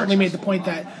a you've certainly made the point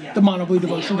that the mono blue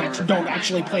devotion decks don't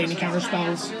actually play any counter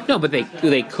spells, no, but they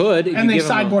could. if and you they give them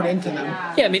sideboard into them.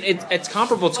 Yeah, I mean it's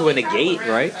comparable to a negate,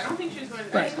 right?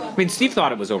 Right. I mean, Steve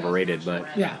thought it was overrated, but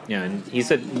Yeah. and he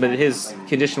said, but his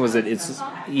condition was that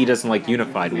he doesn't like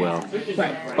Unified Will.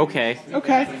 Right. Okay.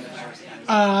 Okay.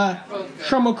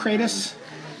 Shromokratus.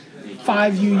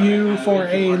 5 UU for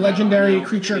a legendary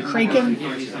creature Kraken.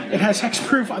 It has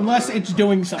hexproof unless it's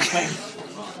doing something.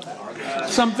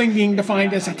 Something being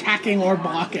defined as attacking or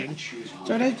blocking.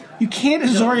 So you can't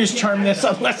Azorius Charm this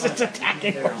unless it's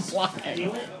attacking or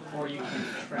blocking.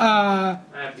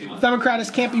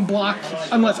 Democratus can't be blocked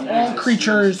unless all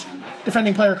creatures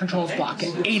defending player controls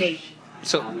blocking. 8/8.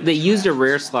 So they used a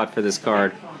rare slot for this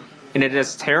card, and it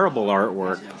has terrible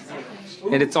artwork,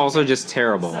 and it's also just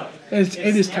terrible. It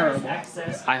is terrible.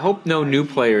 I hope no new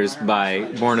players buy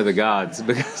Born of the Gods,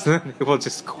 because then they will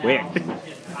just quit.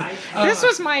 This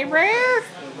was my rare.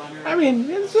 I mean,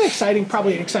 it's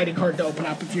probably an exciting card to open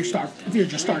up if you're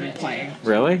just starting playing.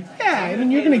 Really? Yeah, I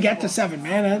mean, you're going to get to 7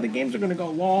 mana. The games are going to go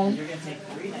long.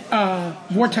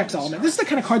 Vortex Element. This is the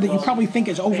kind of card that you probably think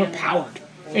is overpowered.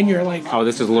 And you're like... Oh,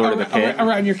 this is Lord of the Pit?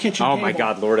 Around your kitchen Oh table. my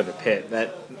god, Lord of the Pit.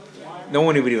 No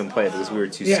one would even play it because we were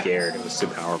too scared. It was too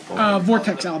powerful.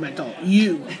 Vortex Elemental.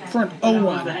 You, for an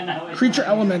 0/1. Creature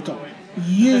Elemental.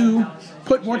 You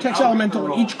put Vortex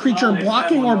Elemental in each creature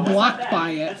blocking or blocked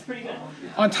by it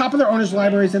on top of their owner's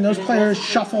libraries, and those players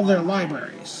shuffle their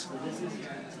libraries.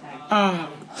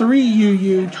 3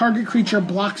 UU, target creature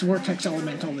blocks Vortex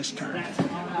Elemental this turn.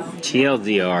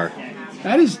 TLDR.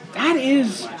 That is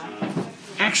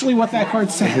actually what that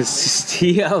card says. It's just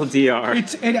TLDR.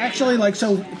 It actually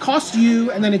so it costs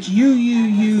you, and then it's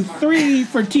UUU3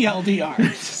 for TLDR.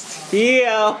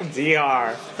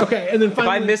 TLDR. Okay, and then If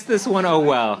finally, I missed this one, oh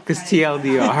well, because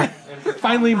TLDR.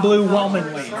 finally blue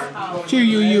Wellman Wave. 2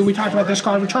 UU, we talked about this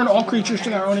card. Return all creatures to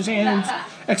their owner's hands,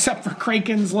 except for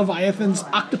Krakens, Leviathans,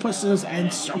 Octopuses,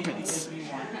 and Serpents.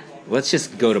 Let's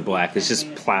just go to black. Let's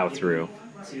just plow through.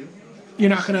 You're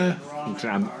not gonna...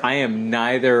 I am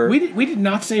neither... We did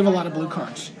not save a lot of blue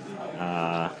cards.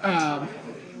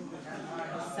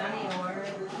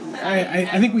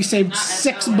 I think we saved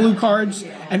 6 blue cards,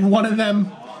 and one of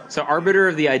them... So Arbiter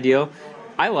of the Ideal,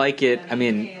 I like it. I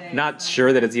mean, not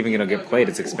sure that it's even going to get played.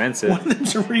 It's expensive. One of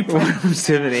them's a replay. One of them's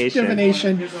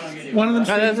Divination. One of them's...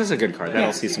 That's a good card.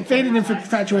 That'll see some fun. Faded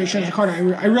Infatuation is a card I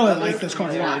really like this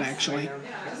card a lot, actually.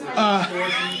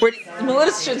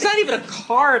 Melita's it's not even a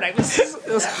card.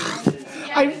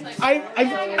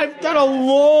 I've done a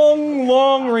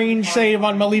long range save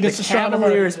on Melita's The Astronomer.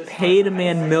 Cavaliers paid a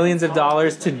man millions of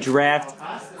dollars to draft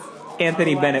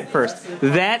Anthony Bennett first.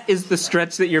 That is the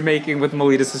stretch that you're making with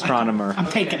Melita's Astronomer. I'm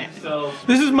taking it.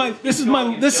 This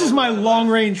is my long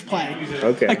range play.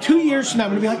 Okay. Like 2 years from now,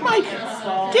 I'm gonna be like, Mike,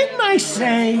 didn't I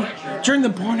say during the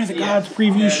Born of the Gods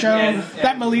preview show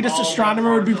that Melita's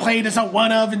Astronomer would be played as a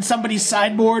one of in somebody's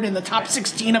sideboard in the top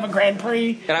 16 of a Grand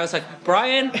Prix? And I was like,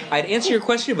 Brian, I'd answer your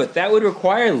question, but that would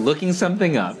require looking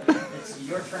something up.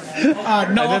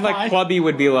 And then like Clubby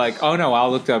would be like, oh no,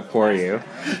 I'll look it up for you.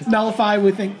 Nullify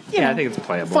would think, I think it's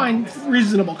playable. Fine,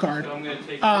 reasonable card.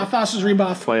 Thassa's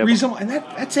Rebuff, Playable. reasonable, and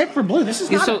that's it for blue. This is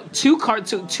not So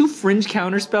two fringe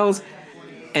counter spells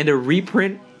and a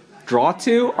reprint draw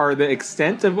two are the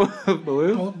extent of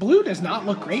blue. well, blue does not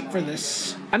look great for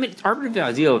this. I mean, Arbiter of the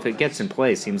Ideal, if it gets in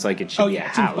play, seems like it should be a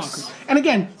it seems house. bonkers. And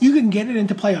again, you can get it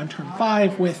into play on turn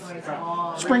 5 with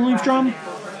Springleaf Drum.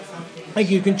 Like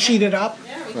you can cheat it up.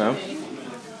 Well,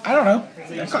 I don't know.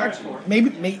 That card,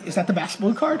 maybe is that the best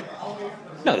blue card?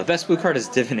 no, the best blue card is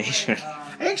Divination.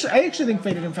 I actually think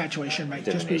Faded Infatuation might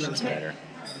just be Divination's really better.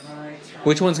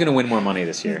 Which one's going to win more money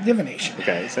this year? Divination.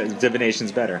 Okay, so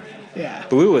Divination's better. Yeah.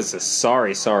 Blue is a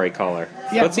sorry color.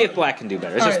 Yeah, Let's see if black can do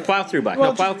better. It's all just right. plow through black.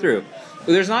 Well, No, plow through.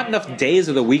 There's not enough days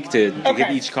of the week to give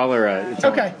Okay. each color its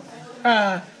own. Okay.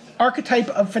 Archetype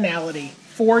of Finality.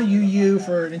 4 UU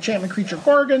for an enchantment creature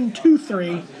Gorgon,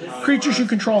 2/3. Creatures you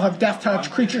control have Death Touch.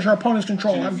 Creatures your opponents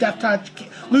control have Death Touch,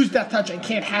 lose Death Touch, and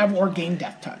can't have or gain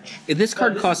Death Touch. If this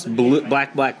card costs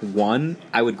black 1,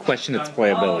 I would question its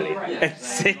playability. At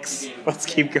 6, let's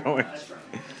keep going.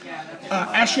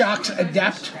 Ashiok's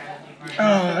Adept,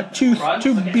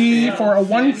 2B for a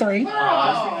 1/3.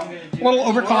 A little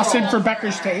overcosted for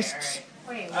Becker's tastes.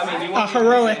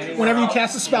 Heroic, whenever you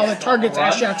cast a spell that targets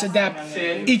Ashiok's Adept,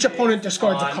 each opponent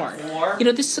discards a card. You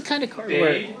know, this is the kind of card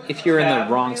where if you're in the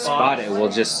wrong spot, it will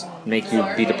just make you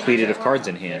be depleted of cards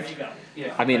in hand.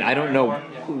 I mean, I don't know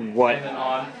what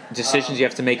decisions you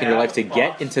have to make in your life to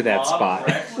get into that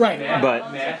spot. Right.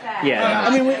 But, yeah.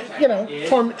 I mean,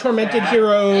 Tormented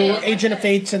Hero, Agent of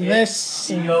Fates, and this.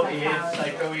 And,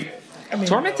 I mean,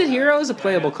 Tormented Hero is a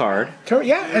playable card.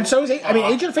 And so is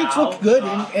Agent of Fates look good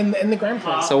in the Grand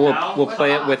Prix. So we'll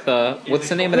play it with what's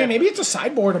the name of that? Maybe it's a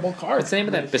sideboardable card. What's the name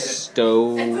of that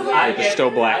bestow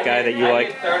black guy that you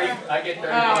like?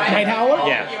 Night Howler?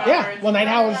 Yeah. Well, Night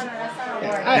Howler's.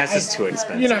 That's just too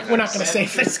expensive. We're not going to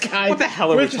save this guy. What the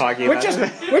hell are we talking about?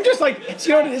 We're just like,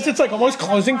 it's like almost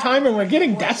closing time, and we're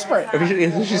getting desperate.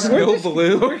 There's just no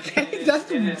blue. We're getting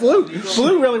desperate.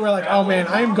 Blue. Really, we're like, oh man,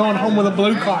 I am going home with a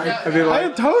blue card. I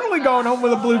am totally going home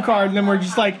with a blue card, and then we're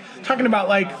just like talking about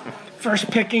like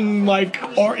first picking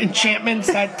or enchantments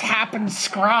that tap and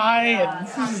scry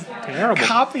and Terrible.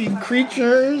 copying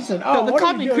creatures and The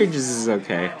copying creatures is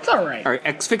okay. It's all right. All right,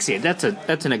 Asphyxiate. That's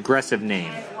an aggressive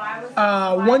name.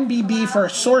 1BB for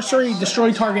sorcery,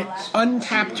 destroy target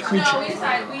untapped creature.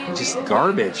 Just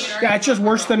garbage. Yeah, it's just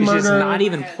worse than It's murder. just not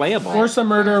even playable. Worse than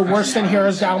murder, worse than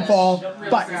Hero's Downfall,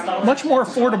 but much more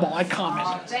affordable, I comment.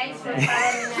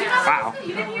 Wow.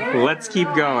 Let's keep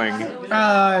going.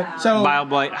 So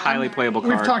Bile-Blight, highly playable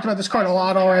we've card. talked about this card a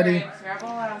lot already.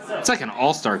 It's like an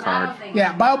all-star card.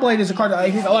 Yeah, Bile-Blade is a card that I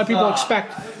think a lot of people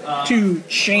expect to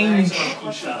change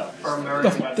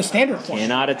the standard form.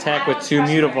 Cannot attack with 2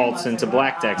 Mutavaults into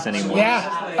black decks anymore.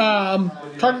 Yeah,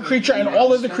 target creature and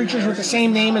all of the creatures with the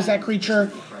same name as that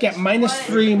creature get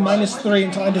 -3/-3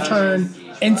 until end of turn.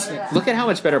 Instant. Look at how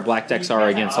much better black decks are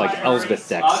against like Elspeth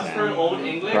decks now,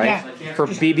 right? Yeah. For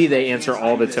BB, they answer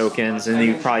all the tokens, and then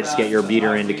you probably just get your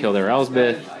beater in to kill their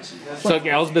Elspeth. So like,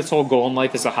 Elspeth's whole goal in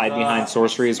life is to hide behind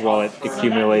sorceries while it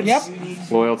accumulates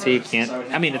loyalty. It's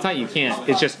not you can't.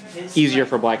 It's just easier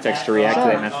for black decks to react to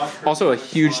that. Man. Also, a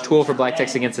huge tool for black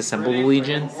decks against Assemble the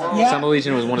Legion. Yeah. Assemble the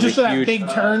Legion was one of Just the for that huge. big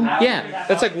turn. Yeah,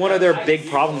 that's like one of their big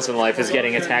problems in life is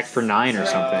getting attacked for 9 or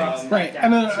something. Right,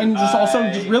 and just also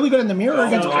just really good in the mirror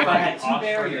against pack rats.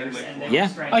 Yeah.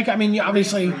 Like, I mean,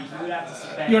 obviously,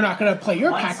 you're not going to play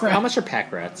your pack rat. How much are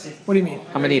pack rats? What do you mean?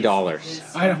 How many dollars?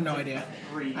 I have no idea.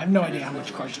 I have no idea how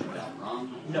much cards are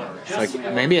worth. Like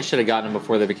maybe I should have gotten them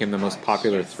before they became the most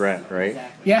popular threat, right?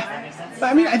 Yeah, but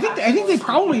I mean, I think they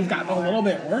probably have gotten a little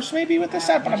bit worse maybe with this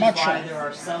set, but I'm not sure.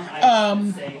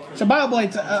 So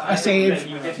Bile-Blight's a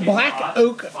save. Black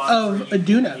Oak of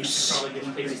Adunos.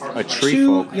 A tree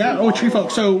folk. Tree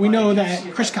folk. So we know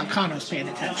that Chris Calcano's paying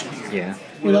attention here. Yeah.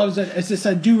 He loves it. Is this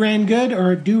a Duran good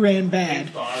or a Duran bad?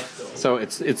 So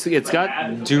it's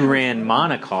got Duran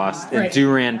mana cost and Right.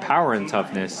 Duran power and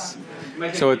toughness.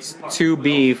 So it's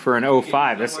 2B for an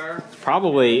 05. That's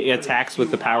probably attacks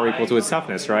with the power equal to its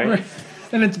toughness, right?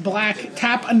 Then it's black.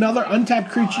 Tap another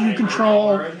untapped creature you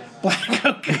control. Black,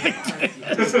 okay.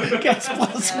 Gets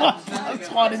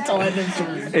 +1/+1 until end of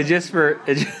turn. It's just for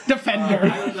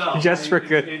Defender. just for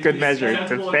good measure.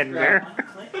 Defender.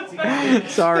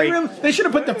 Sorry. They should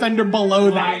have put Defender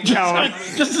below that.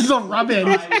 Just as a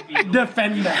rub-in.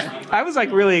 Defender. I was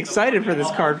like really excited for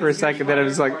this card for a second. Then I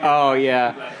was like, oh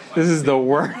yeah, this is the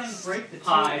worst. So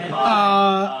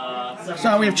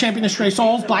we have Champion of Stray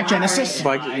Souls, Black Genesis.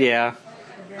 Yeah.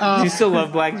 Do you still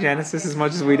love Black Genesis as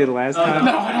much as we did last time?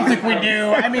 No, I don't think we do.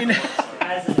 I mean,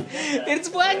 it's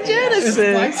Black Genesis.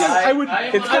 It's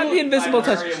got the invisible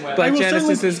touch. Black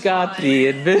Genesis has got the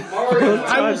invisible touch.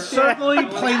 I will certainly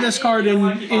play this card in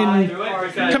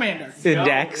Commander. In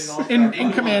Dex.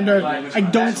 In Commander, I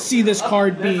don't see this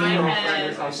card being. I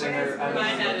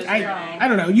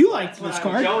don't know. You liked this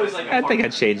card. I think I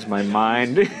changed my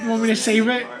mind. You want me to save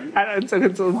it? Let's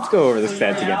go over the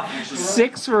stats again.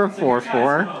 6 for a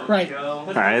 4/4. Right.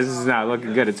 Alright, this is not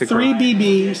looking good. It took 3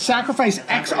 BB, sacrifice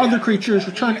X other creatures,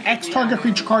 return X target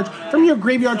creature cards from your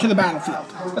graveyard to the battlefield.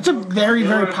 That's a very,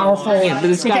 very powerful. Yeah, but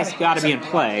this guy's got to be in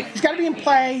play. He's got to be in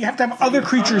play. You have to have other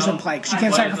creatures in play because you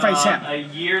can't sacrifice him.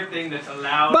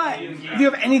 But if you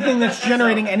have anything that's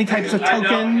generating any types of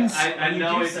tokens,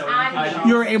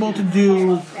 you're able to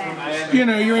do,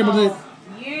 you're able to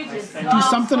do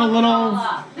something a little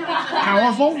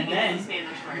powerful.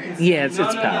 Yeah, it's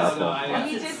powerful.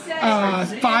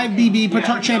 5 BB, put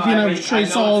Champion of Stray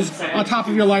Souls on top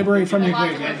of your library from your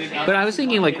graveyard. But I was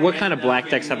thinking, like, what kind of black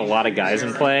decks have a lot of guys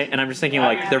in play? And I'm just thinking,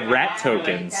 like, the rat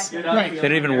tokens. Right. They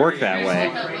don't even work that way.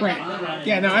 Right.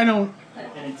 Yeah, no, I don't.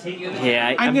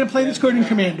 Yeah, I'm going to play this card in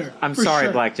Commander. I'm sorry,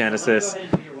 sure. Black Genesis.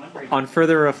 On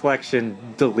further reflection,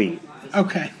 delete.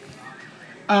 Okay.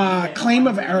 Claim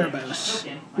of Erebos.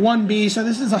 1B, so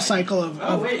this is a cycle of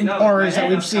auras that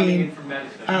we've seen.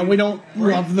 We don't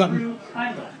love them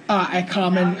at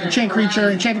common. Enchanted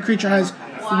creature has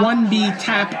 1B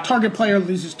tap, target player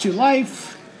loses 2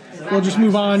 life. We'll just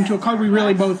move on to a card we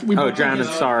both Drown in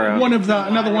Sorrow.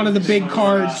 Another one of the big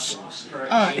cards.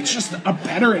 It's just a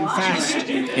better Infest.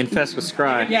 Infest with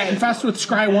Scry. Yeah, Infest with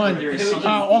Scry 1.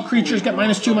 All creatures get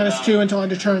 -2/-2 until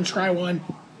end of turn, Scry 1.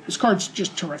 This card's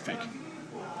just terrific.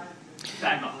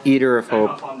 Eater of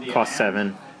Hope, cost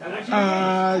 7.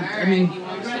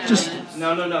 Just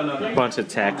bunch of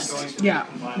text. Yeah.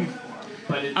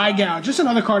 Eye Gouge. Just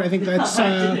another card I think that's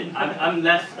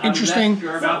interesting.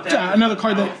 Another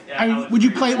card that will you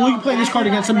play this card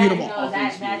against Immutable?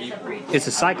 It's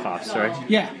a Cyclops, right?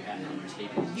 Yeah.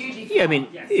 Yeah, I mean,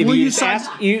 if are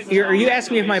you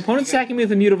asking me if my opponent's attacking me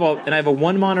with Immutable and I have a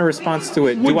 1-mana response to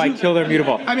it, do I kill their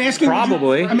Immutable? I'm asking.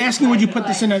 Probably. I'm asking, would you put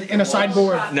this in a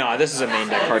sideboard? No, this is a main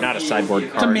deck card, not a sideboard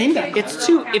card. It's a main deck. It's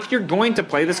too. If you're going to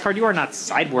play this card, you are not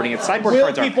sideboarding it. Sideboard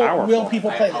cards are powerful. Will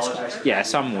people play this card? Yeah,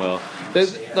 some will.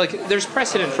 There's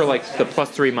precedent for like the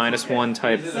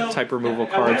 +3/-1 type removal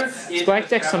cards. Black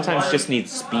decks sometimes just need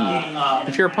speed.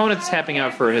 If your opponent's tapping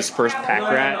out for his first pack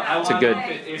rat,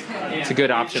 it's a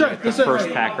good option. Sure, with the first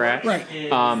pack rat. Right.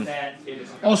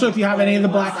 Also, if you have any of the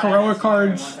black heroic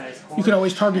cards, you could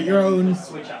always target your own.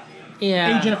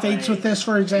 Yeah. Agent of Fates with this,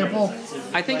 for example.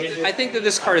 I think that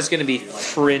this card is going to be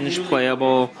fringe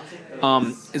playable.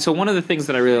 So one of the things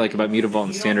that I really like about Mutavault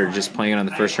and Standard is just playing it on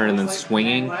the first turn and then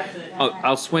swinging.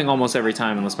 I'll swing almost every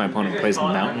time unless my opponent plays the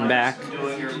Mountain back.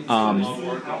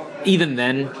 Even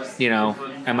then,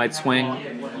 I might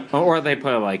swing. Or they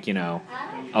play like,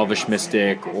 Elvish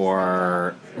Mystic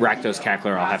or Rakdos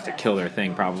Cackler. I'll have to kill their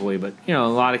thing probably. But, in a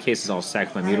lot of cases I'll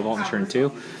sack my Mutavault in turn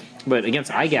 2. But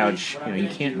against Eye Gouge, you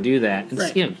can't do that.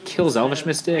 It's, it kills Elvish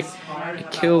Mystic.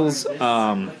 It kills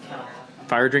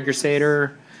Fire Drinker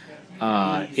Satyr.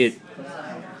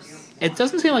 It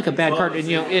doesn't seem like a bad card. And,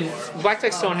 in black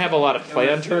decks don't have a lot of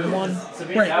play on turn 1.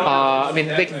 Right.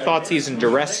 They can Thoughtseize and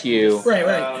Duress you.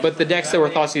 Right. But the decks that were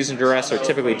Thoughtseize and Duress are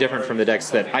typically different from the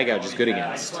decks that Eye Gouge is good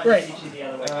against. Right.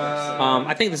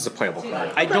 I think this is a playable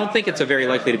card. I don't think it's a very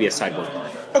likely to be a sideboard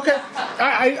card. Okay.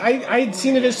 I'd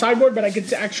seen it as sideboard, but I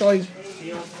could actually.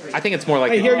 I think it's more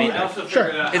like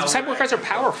Sure. sideboard cards are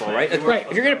powerful, right? Right.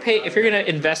 If you're gonna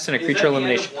invest in a creature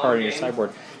elimination card in your sideboard,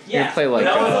 You can play like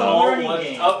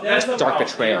Dark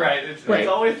Betrayal, right?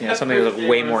 Something with like,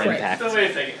 way more impact.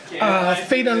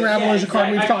 Fate Unraveler is a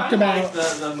card we've talked about.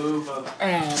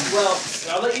 Well,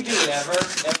 I'll let you do whatever. I'm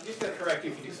just going to correct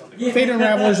you if you do something. Fate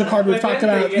Unraveler is a card we've talked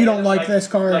about. You don't like this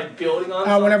card.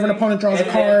 Whenever an opponent draws a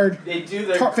card, Fate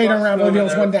Unraveler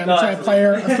deals 1 damage to that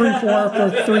player, a 3/4 for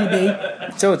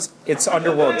 3D. So it's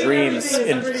Underworld Dreams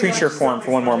in creature form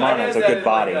for 1 more mana. It's a good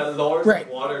body. Right.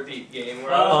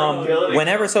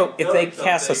 So if they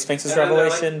cast a Sphinx's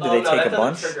Revelation, do they take a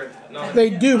bunch? They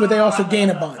do, but they also gain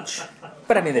a bunch.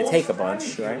 But I mean, they take a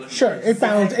bunch, right? Sure, it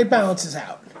balances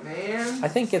out. I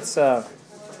think it's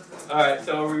Alright,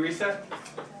 so are we reset?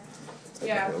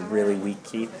 a really weak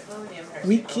keep.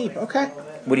 Weak keep, okay.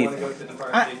 What do you think?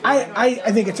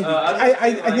 I think it's a weak.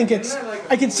 I think it's.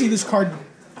 I can see this card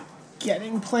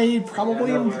getting played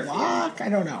probably in block. I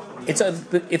don't know.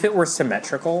 If it were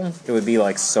symmetrical, it would be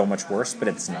like so much worse, but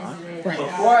it's not. Right.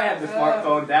 Before I had the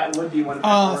smartphone, that would be one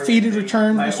of the Fated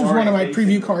Return. This was one of my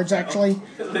preview cards actually.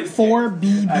 4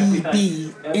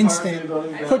 BBB instant.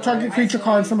 Put target creature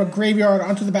card from a graveyard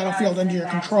onto the battlefield under your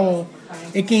control.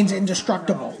 It gains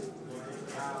indestructible.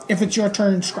 If it's your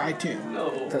turn, scry 2.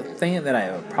 The thing that I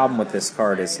have a problem with this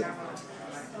card is that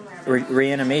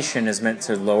reanimation is meant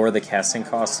to lower the casting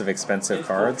costs of expensive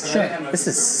cards. Sure. This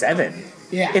is 7.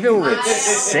 Yeah. If it were at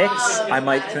 6, I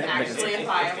might.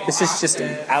 This is just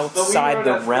outside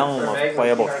the realm of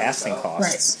playable casting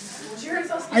costs.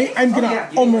 I'm gonna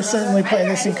almost certainly play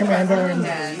this in Commander,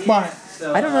 but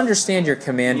I don't understand your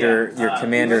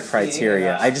commander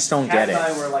criteria. I just don't get it.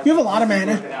 you have a lot of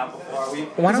mana.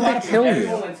 Why don't they kill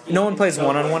you? No one plays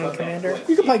one-on-one in Commander?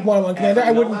 You can play 1-on-1 Commander.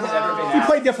 I wouldn't. You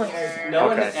play differently.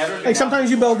 Okay. Like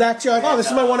sometimes you build decks. You're like, oh, this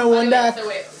is my 1-on-1 deck.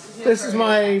 This is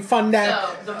my fun deck.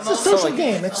 It's a social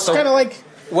game. It's kind of like.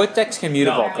 What decks can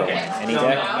Mutavault go in? Any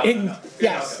deck?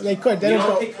 Yes, they could. They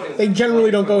don't go. They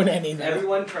generally don't go in any deck. No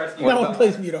one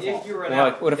plays Mutavault. Well,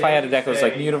 like, what if I had a deck that was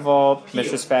like Mutavault,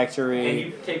 Mistress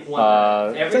Factory?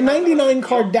 It's a 99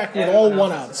 card deck with all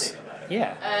 1-ofs.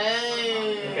 Yeah.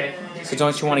 So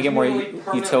don't you want to get more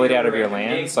utility out of your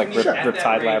lands, like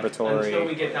Riptide Laboratory?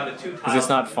 Is this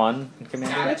not fun in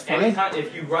Commander? That's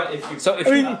fine. So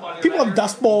if People have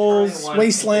Dust Bowls,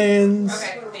 Wastelands,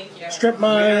 Strip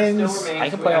Mines. I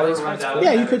can play all these cards. Cool.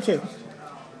 Yeah, you could too.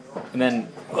 And then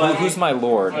who's my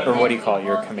lord, or what do you call it?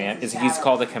 Your command? He's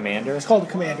called a commander? It's called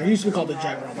the Commander. He used to be called the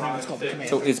General, but now it's called the Commander.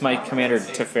 So is my commander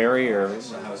Teferi or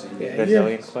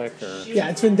Vendilion Click or? Yeah,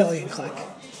 it's Vendilion Click.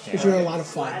 Because you're a lot of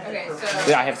fun.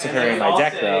 Yeah, I have Teferi in my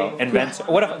deck though, and Venser.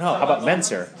 How about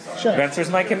Venser? Sure. Venser's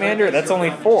my commander. That's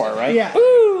only 4, right? Yeah.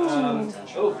 Woo!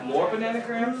 more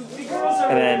bananagrams?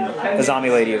 And then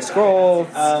Azami Lady of Scrolls.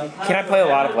 Can I play a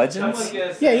lot of Legends?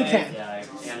 Yeah, you can.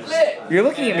 You're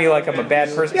looking at me like I'm a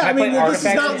bad person. Yeah, I Can I mean,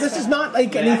 play this is not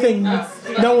like anything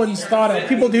no one's thought of.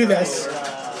 People do this.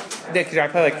 Can I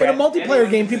play like In a multiplayer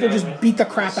game, people just beat the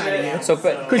crap out of you.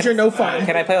 Because you're no fun.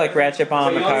 Can I play like Ratchet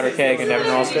Bomb and Powder Keg and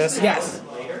Nevinyrral's Fist? Yes.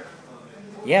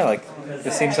 Yeah, like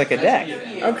this seems like a deck.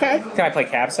 Okay. Can I play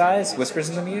Capsize, Whispers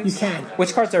in the Muse? You can.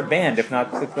 Which cards are banned if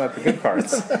not the good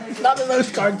cards? None of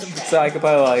those cards. So I could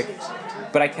play like,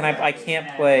 but I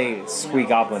can't play Squee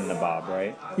Goblin Nabob,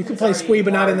 right? You can play Squee,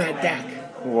 but not in that deck.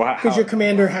 Wow. Because your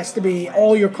commander has to be,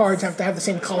 all your cards have to have the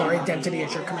same color identity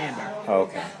as your commander. Oh,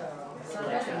 okay.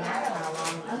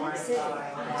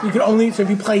 You can only, so if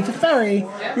you play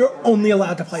Teferi, you're only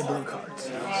allowed to play blue cards.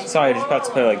 Sorry, I just about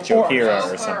to play like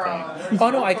Jokira or something. Oh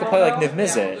no, I could play like Niv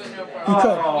Mizzet. You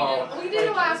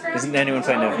could. Isn't anyone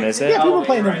playing Niv Mizzet? Yeah, people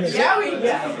play Niv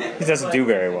Mizzet. He doesn't do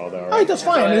very well though, Oh, right? he does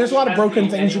fine. I mean, there's a lot of broken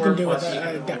things you can do with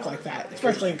a deck like that,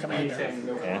 especially in Commander.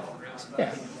 Yeah.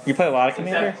 Yeah, You play a lot of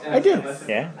Commander? I do.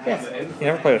 Yeah? Yeah. You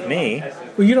never play with me.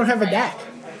 Well, you don't have a deck.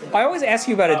 I always ask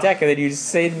you about a deck and then you just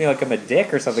say to me like I'm a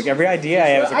dick or something. Every idea I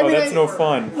have is like, that's no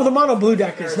fun. Well, the mono blue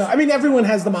deck is not. I mean, everyone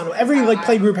has the mono. Every like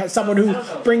play group has someone who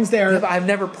brings their. But I've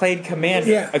never played Commander.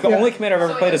 Yeah, Like the only Commander I've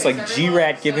ever played is like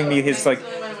G-Rat giving me his like,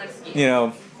 you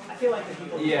know,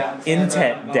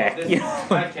 Intet deck. You know?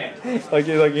 like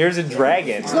here's a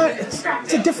dragon. It's not.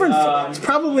 It's a different. It's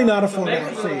probably not a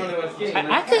format for you.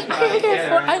 I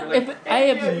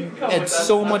have had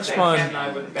so much fun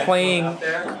playing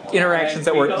interactions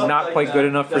that were not quite good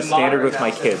enough for standard with my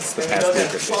kids the past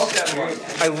week or so.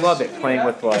 I love it playing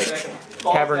with like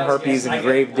Cavern Harpies and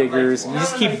Grave Diggers, and you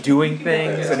just keep doing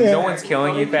things, and no one's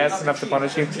killing you fast enough to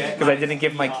punish you because I didn't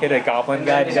give my kid a Goblin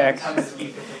Guide deck.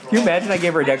 Can you imagine I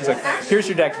gave her a deck? It's like, here's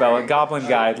your deck, Bella. Goblin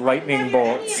Guide, Lightning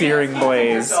Bolt, Searing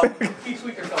Blaze. All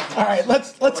right,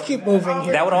 let's keep moving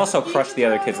here. That would also crush the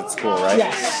other kids at school, right?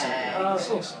 Yes.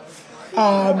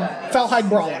 Felhide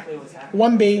Brawler,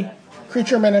 1B,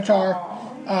 creature Minotaur,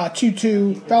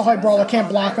 2/2. Valhalla Brawler can't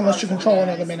block unless you control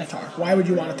another Minotaur. Why would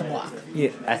you want it to block? Yeah,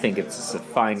 I think it's just a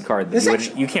fine card. This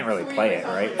You can't really play it,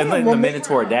 right? And Well, the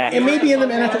Minotaur deck. It may be in the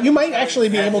Minotaur. You might actually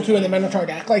be able to in the Minotaur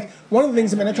deck. Like, one of the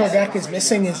things the Minotaur deck is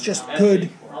missing is just good.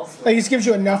 Like, it gives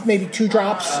you enough, maybe 2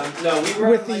 drops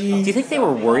with Do you think they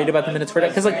were worried about the Minotaur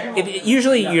deck? Because like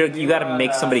usually you got to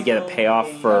make somebody get a payoff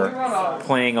for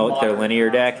playing their linear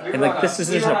deck, and like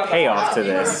there's no payoff to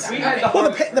this.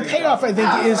 Well, the payoff, I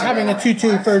think, is having a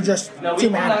 2/2 for just 2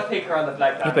 mana.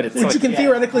 Yeah, but it's Which like, you can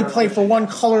theoretically play for 1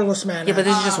 colorless mana. yeah, but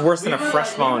this is just worse than a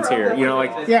fresh volunteer. You know,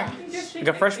 like Yeah. like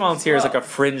a fresh volunteer is like a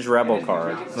fringe rebel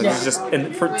card. Like Yeah. it's just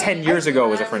and for 10 years ago it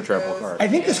was a fringe rebel card. I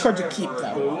think this card's a keep,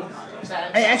 though.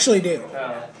 I actually do.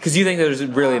 Because you think there's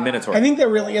really a Minotaur. I think there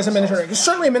really is a Minotaur deck. There's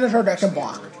certainly a Minotaur deck can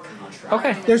block.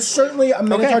 Okay. There's certainly a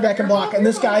Minotaur Okay. deck can block, and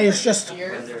this guy is just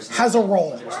has a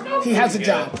role. He has a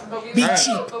job. Be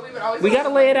cheap. We got to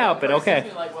lay it out, but okay.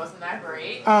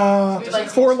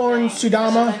 Forlorn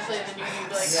Sudama.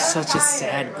 Such a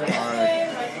sad card.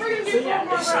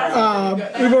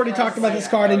 We've already talked about this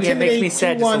card. Yeah, it Intimidate, makes me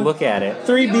sad just to 2/1, look at it.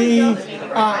 3B.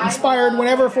 Inspired.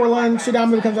 Whenever Forlorn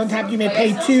Sudama becomes untapped, you may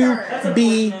pay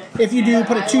 2B. If you do,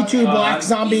 put a 2/2 black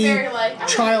zombie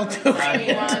child token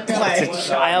into play. It's a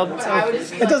child.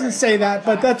 It doesn't say that,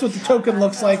 but that's what the token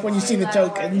looks like when you see the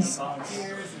tokens.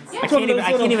 I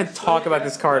can't even talk about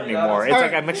this card anymore. It's All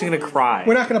like right. I'm actually gonna cry.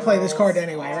 We're not going to play this card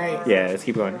anyway, right? Yeah, let's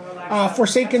keep going.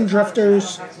 Forsaken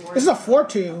Drifters. This is a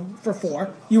 4/2 for 4.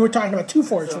 You were talking about 2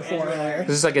 4s for 4 earlier.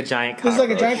 This is like a giant. This is like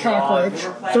a giant cockroach.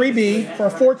 3B for a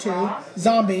 4/2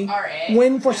 zombie.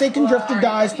 When Forsaken Drifter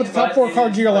dies, put the top 4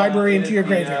 cards of your library into your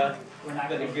graveyard.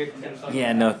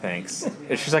 Yeah, no thanks.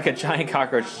 It's just like a giant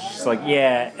cockroach. It's just like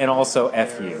yeah, and also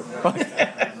F you.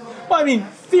 Well, I mean,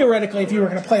 theoretically, if you were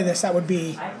going to play this, that would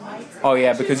be. Oh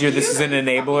yeah, because this is an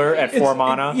enabler at 4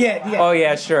 mana. Yeah. Oh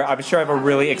yeah, sure. I'm sure I have a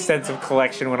really extensive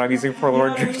collection when I'm using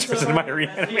Forlorn Drifters in my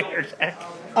Reanimator deck.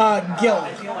 Guild.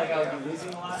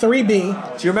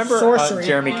 3B. Do you remember Sorcery.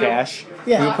 Jeremy Cash?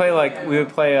 Yeah. We would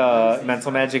play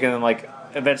Mental Magic, and then like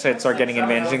eventually I'd start getting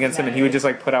advantage against him, and he would just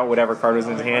like put out whatever card was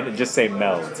in his hand and just say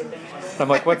meld. I'm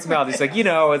like, what's meld? He's like,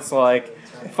 it's like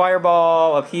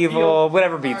fireball, upheaval,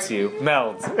 whatever beats you,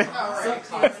 meld.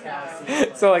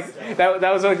 So like that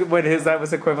was like when that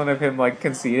was equivalent of him like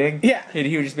conceding. Yeah. And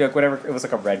he would just be like, whatever. It was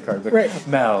like a red card, like, Right.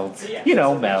 meld.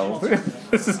 Meld.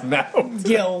 This is meld.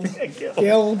 Guild. Guild.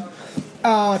 Guild.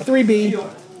 3B.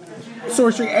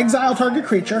 Sorcery. Exile target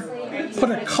creature.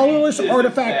 Put a colorless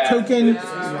artifact token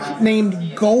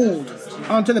named Gold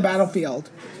onto the battlefield.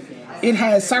 It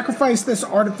has sacrificed this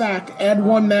artifact, add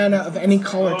 1 mana of any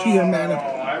color to your mana.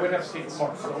 I would have seen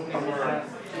so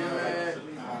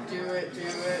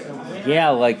Yeah,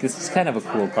 like this is kind of a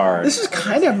cool card. This is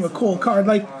kind of a cool card.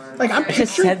 Like I'm I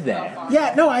just picturing. said that.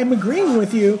 Yeah, no, I'm agreeing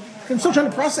with you. I'm still trying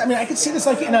to process. I mean, I could see this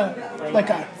like in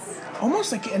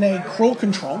almost like in a Cruel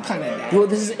Control kind of deck. Well,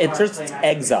 it's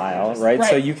exile, right? Right.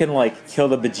 So you can like kill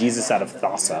the bejesus out of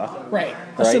Thassa. Right.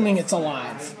 Assuming it's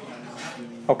alive.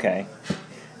 Okay.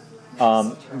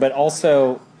 But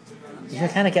also, you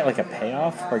kind of get like a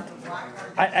payoff. Or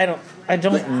I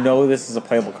don't know this is a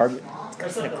playable card. But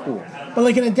it's kind of cool. But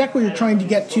like in a deck where you're trying to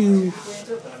get to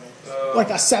like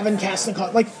a 7 casting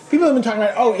card, like people have been talking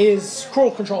about, is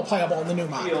Cruel Control playable in the new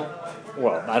model?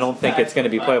 Well, I don't think it's going to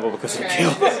be playable because of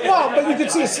kill. Well, but you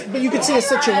could see a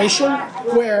situation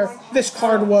where this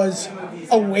card was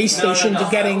a way station to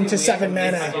getting to 7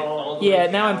 mana. Yeah,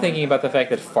 now I'm thinking about the fact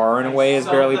that Far and Away is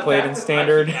barely played in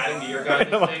Standard.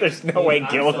 There's no way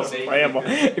Guild is playable.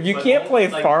 If you can't play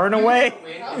Far and Away,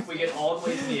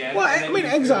 Well, I mean,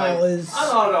 Exile is.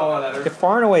 if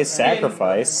Far and Away is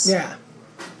Sacrifice, Yeah.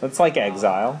 that's like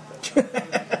Exile.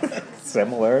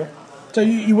 Similar. So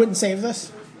you wouldn't save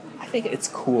this? I think it's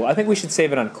cool. I think we should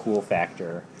save it on cool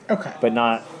factor, Okay. but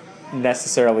not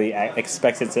necessarily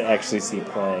expect it to actually see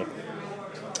play.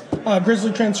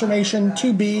 Grizzly Transformation,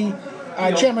 2B.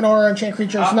 Enchantment Aura, Enchant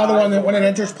Creature is another one that when it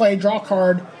enters play, draw a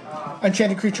card.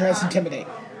 Enchanted Creature has Intimidate.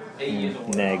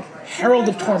 Neg. Herald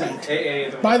of Torment.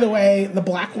 By the way, the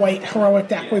black-white heroic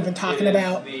deck we've been talking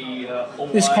about,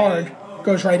 this card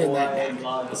goes right in that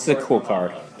deck. This is a cool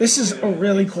card. This is a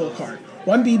really cool card.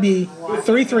 1 BB,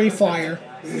 3/3 flyer.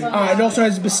 It also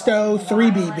has Bestow,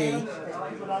 3 BB.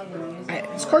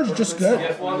 This card's just good.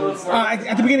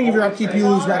 At the beginning of your upkeep, you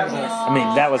lose red life. I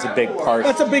mean, that was a big part,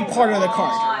 That's a big part of the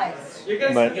card.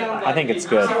 but I think it's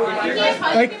good.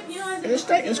 Like, this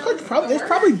card's probably, there's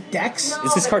probably decks.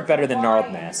 Is this card better than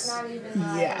Gnarled Mass?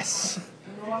 Yes.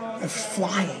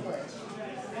 Flying.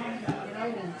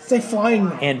 Say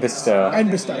flying And Bestow.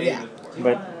 and Bestow, yeah.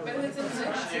 But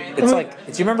it's like,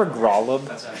 do you remember Grolub?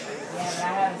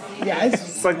 Yeah,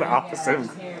 It's like the opposite of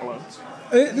clone.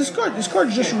 this card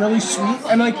is just really sweet,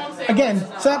 and like again,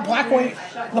 so that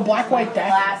the black white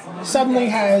deck suddenly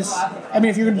has. I mean,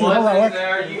 if you're gonna do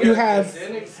heroic, you have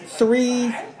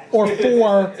 3 or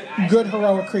 4 good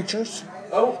heroic creatures,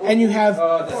 and you have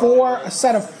a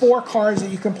set of 4 cards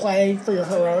that you can play for your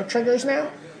heroic triggers. Now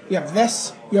you have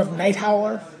this, you have Night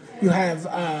Howler, you have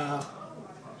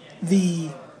the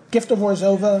Gift of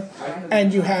Orzhova,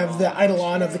 and you have the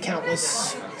Eidolon of the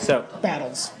Countless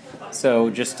Battles. So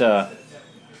just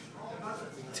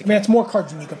I mean, it's more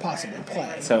cards than you could possibly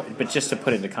play. So, but just to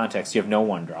put it into context, you have no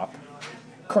 1-drop.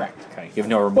 Correct. Okay, you have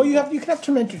no removal. Well, you can have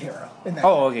Tormented Hero in that.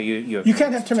 Oh, okay. You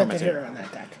can't have Tormented Hero in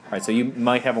that deck. All right, so you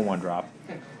might have a 1-drop.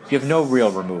 You have no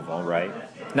real removal, right?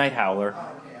 Night Howler.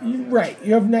 Right.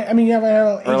 You have. I mean, you have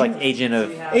a or like Agent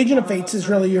of Fates is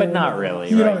really your. But not really,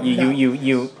 you right?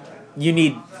 You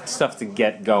need stuff to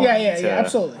get going. Yeah,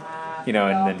 absolutely. You know,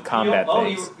 and then combat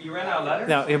things. You ran out of letters?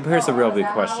 Now, here's the real big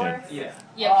question.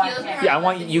 Yeah, I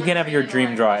want you can have your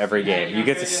dream draw every game. You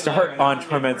get to start on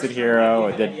Tormented Hero,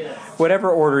 and then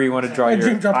whatever order you want to draw your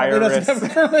dream draw Iris.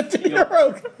 doesn't have Tormented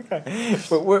Hero. But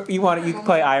you can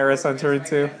play Iris on turn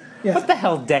 2. Yes. What the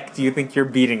hell deck do you think you're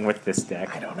beating with this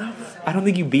deck? I don't know. I don't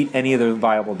think you beat any of the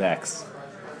viable decks.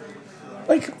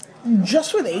 Like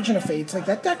just with Agent of Fates, like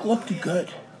that deck looked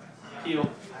good.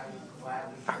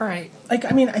 All right. Like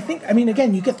I mean,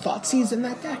 again, you get Thoughtseize in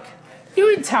that deck. You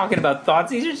weren't talking about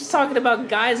Thoughtseize. You're just talking about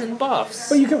guys and buffs.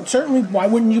 But you can certainly. Why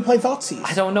wouldn't you play Thoughtseize?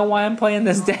 I don't know why I'm playing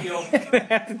this deck. You're gonna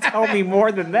have to tell me more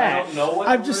than that.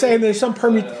 I'm just saying, there's some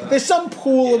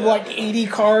pool of like 80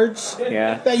 cards.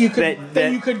 Yeah. That you could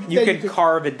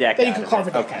carve a deck. That you could carve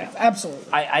a deck. Okay. Out of. Absolutely.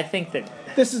 I think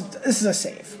that this is a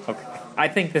save. Okay. I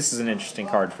think this is an interesting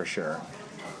card for sure.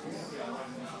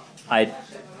 I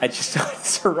just thought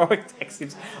this heroic deck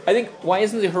seems. I think why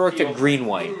isn't the heroic deck green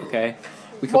white? Okay.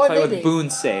 We could play with Boon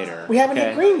Satyr. We haven't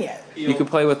hit green yet. You could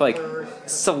play with like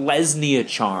Selesnya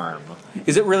Charm.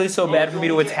 Is it really so bad for me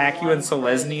to attack you in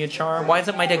Selesnya Charm? Why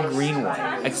isn't my deck green white?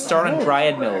 I could start on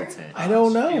Dryad Militant. I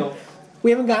don't know. We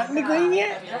haven't gotten to green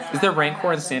yet. Is there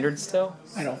Rancor in Standard still?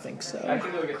 I don't think so.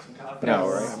 No,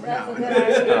 right?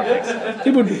 No.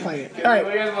 People would be playing it. All right,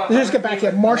 let's just get back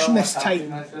here. Marshmist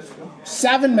Titan,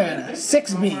 7 mana,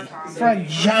 6B for a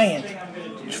giant.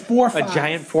 4/5. A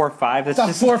giant 4/5. That's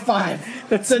it's a 4/5.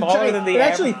 That's smaller than the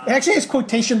average. It actually has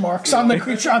quotation marks on the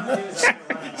creature.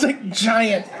 It's like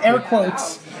giant air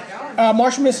quotes.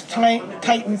 Marshmist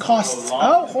Titan costs.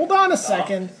 Oh, hold on a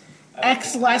second.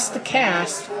 X less to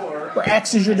cast, where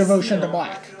X is your devotion to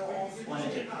black.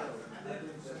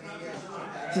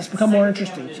 Does this become more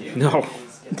interesting to you? No.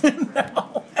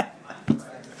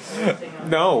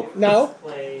 No. No.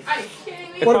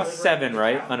 It costs 7,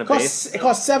 right, on a base. It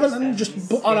costs 7 and just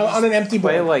on an empty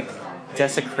board. Play like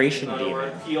Desecration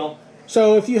Demon.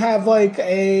 So if you have like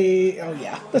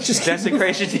let's just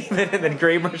Desecration Demon and then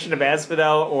Grey Merchant of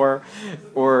Asphodel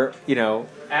or you know,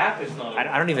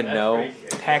 I don't even know,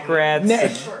 Pack Rats,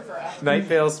 Night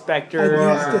Veil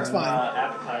Spectre. It's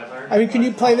fine. I mean, can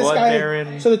you play this guy?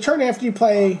 Baron. So the turn after you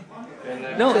play.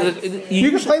 No, you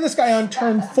can play this guy on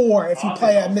turn 4 if you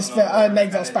play a Night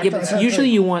Veil Spectre. Yeah, but usually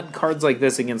you want cards like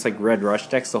this against like Red Rush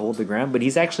decks to hold the ground, but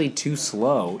he's actually too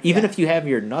slow. Even if you have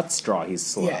your Nutstraw, he's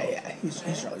slow. Yeah, he's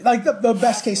really like the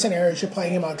best case scenario is you're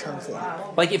playing him on turn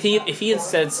 4. Like if he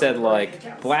instead said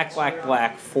like black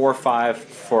 4/5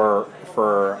 for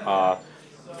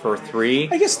 3.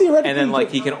 I guess theoretically, and then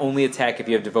like he can only attack if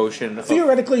you have Devotion.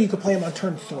 Theoretically, you could play him on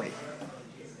turn 3.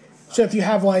 So if you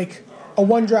have like a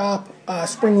 1-drop,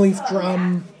 Springleaf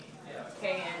Drum,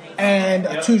 and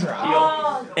a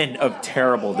 2-drop, and a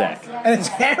terrible deck, and a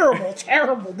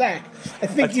terrible deck. I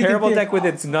think a terrible deck with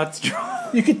its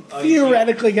Nutstraw. You could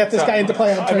theoretically get this guy into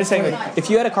play on turn 3. I'm just saying, like, if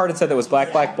you had a card that said that was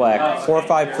black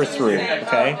 4/5 for 3,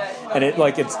 okay, and it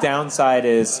like its downside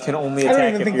is can only attack. I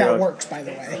don't even think that works, by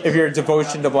the way. If your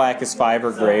Devotion to black is 5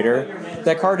 or greater,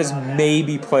 that card is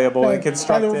maybe playable and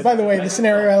constructed. By the way, the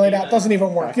scenario I laid out doesn't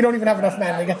even work. You don't even have enough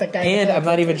mana to get that guy. And I'm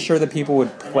not even sure that people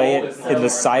would play it in the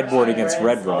sideboard against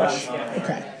Red Rush.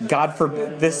 Okay. God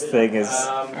forbid this thing is.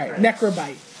 All right,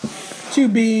 Necrobite.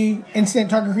 2B, instant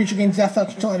target creature gains death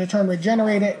touch until end of turn,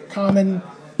 regenerate it. Common,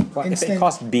 instant. If it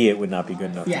cost B, it would not be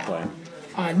good enough to play.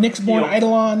 Nyxborn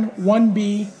Eidolon,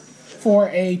 1B for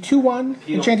a 2/1.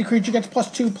 Enchanted creature gets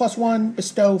 +2/+1.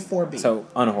 Bestow 4B. So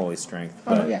Unholy Strength.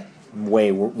 But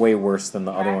way worse than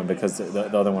the other one because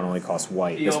the other one only costs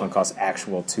white. This one costs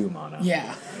actual 2 mana.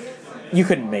 Yeah. You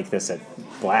couldn't make this at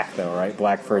black though, right?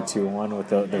 Black for a 2/1 with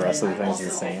the rest of the things the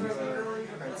same.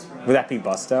 Would that be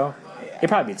Busto? It'd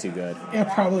probably be too good. It'd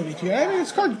probably be too good. I mean,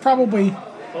 this card probably.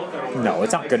 No,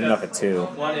 it's not good enough at 2.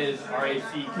 One is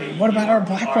RACK. What about our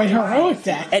Black White Heroic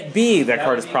deck? At B, that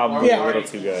card is probably Yeah. a little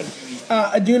too good.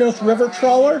 Adunos River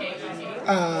Trawler.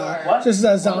 This is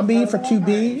a zombie for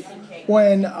 2B.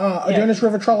 When Adonis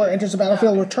River Trawler enters the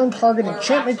battlefield, return target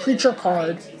enchantment creature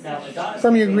card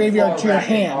from your graveyard to your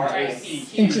hand.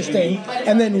 Interesting.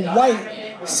 And then white,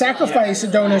 sacrifice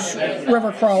Adonis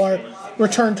River Crawler,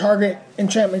 return target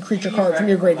enchantment creature card from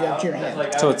your graveyard to your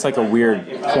hand. So it's like a weird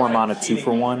 4-mana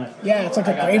 2-for-1. Yeah, it's like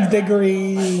a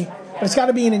Gravediggery, but it's got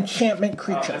to be an enchantment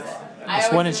creature.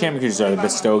 So what enchantment creatures are the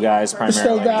Bestow guys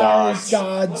primarily? Bestow guys,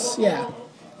 Gods. gods, yeah.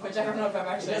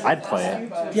 I'd play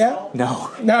it. Yeah?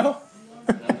 No. No?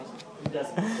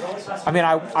 I mean,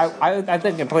 I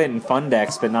think I can play it in fun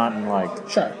decks, but not in like...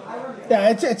 Sure. Yeah,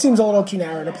 it seems a little too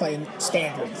narrow to play in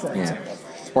standard, for example.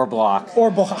 Or block.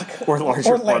 Or block. Or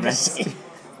larger legacy.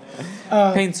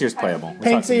 formats. Paintseer's playable.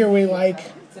 Paintseer we like.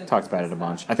 Talked about it a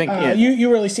bunch. I think You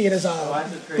really see it as a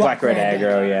black-red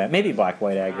aggro, yeah. Maybe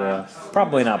black-white aggro.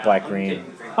 Probably not black-green.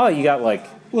 Oh, you got like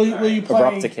Will you play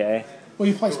Abrupt Decay. Will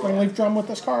you play Springleaf Drum with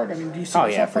this card? I mean, do you see Oh,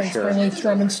 yourself yeah, for playing sure. Springleaf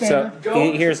Drum in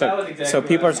standard? So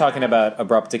people are talking about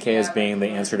Abrupt Decay as being the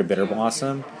answer to Bitter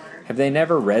Blossom. Have they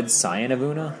never read Scion of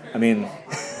Una? I mean,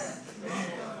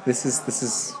 this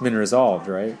is been resolved,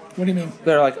 right? What do you mean?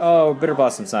 They're like, oh, Bitter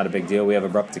Blossom's not a big deal. We have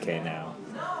Abrupt Decay now,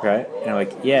 right? And I'm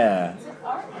like, yeah,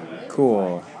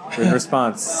 cool. In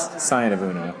response, Scion of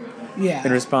Una. Yeah.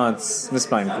 In response,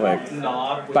 Mistbind Click.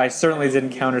 But I certainly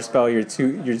didn't counterspell your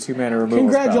two mana removal.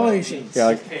 Congratulations.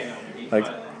 Spell. Yeah, like,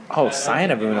 oh,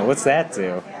 Scion of Una, what's that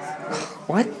do?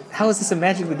 What? How is this a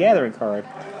Magic the Gathering card?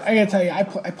 I gotta tell you, I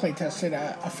play tested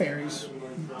a Fairies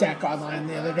deck online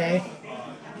the other day.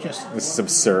 Just This is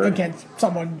absurd. against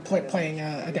someone playing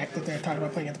a deck that they're talking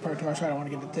about playing at the Pro Tour, so I don't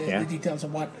want to get into the details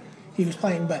of what he was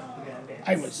playing, but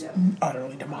I was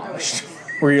utterly demolished.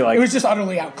 Were you like, It was just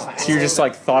utterly outclassed. so you're just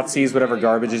like Thoughtseize whatever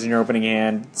garbage is in your opening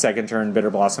hand, second turn, Bitter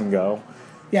Blossom, go.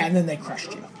 Yeah, and then they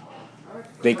crushed you.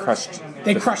 They crushed.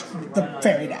 They crushed the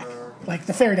Fairy deck. Like,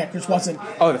 the Fairy deck just wasn't...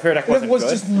 Oh, the Fair deck wasn't It was good?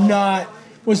 just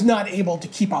was not able to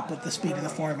keep up with the speed of the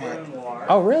format.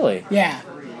 Oh, really? Yeah.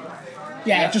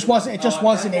 Yeah, it just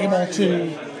wasn't able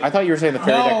to... I thought you were saying the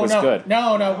Fairy deck was good.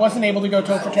 No, it wasn't able to go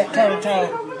toe to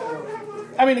toe.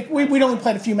 I mean, we'd only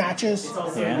played a few matches,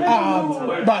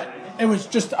 Yeah. but it was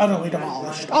just utterly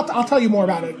demolished. I'll tell you more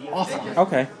about it offline.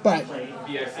 Okay. But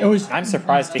it was I'm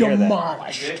surprised to hear that.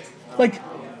 demolished. Like,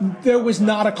 there was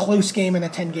not a close game in a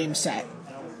 10-game set.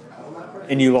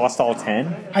 And you lost all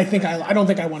 10? I don't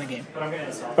think I won a game.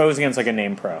 Oh, it was against like a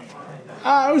name pro.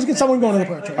 I was against someone going to the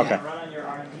Pro Tour. Okay.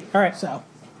 Yeah. All right. So,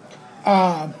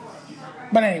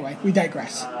 but anyway, we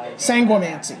digress.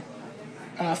 Sanguimancy.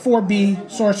 4B,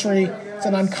 sorcery. It's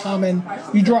an uncommon.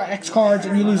 You draw X cards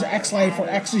and you lose X life, where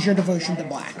X is your devotion to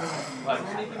black.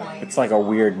 It's like a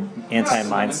weird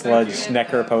anti-mind sludge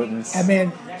necropotence. And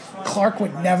man, Clark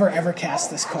would never ever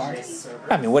cast this card.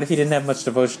 I mean, what if he didn't have much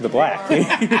devotion to black? You're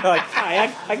like,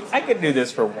 hi, I could do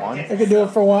this for one. I could do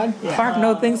it for one. Yeah. Clark,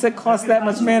 no things that cost that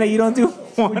much mana, you don't do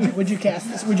one. Would you cast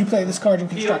this? Would you play this card in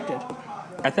Constructed?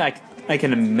 I think I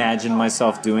can imagine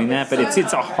myself doing that, but it's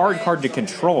a hard card to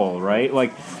control, right?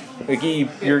 Like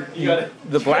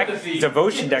the black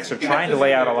devotion decks are trying to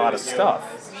lay out a lot of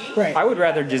stuff. Right. I would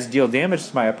rather just deal damage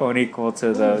to my opponent equal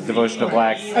to the devotion to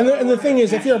black. And the thing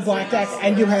is, if you're a black deck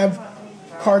and you have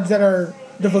cards that are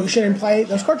devotion in play,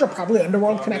 those cards are probably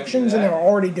Underworld Connections, and they're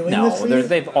already doing this for you.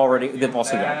 They've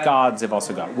also got gods, they've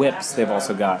also got whips, they've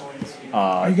also got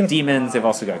demons, they've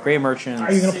also got grey merchants.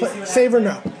 Are you going to play save or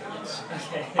no?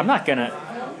 I'm not gonna.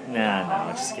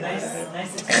 No, just get rid of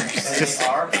it. Just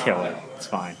kill it. It's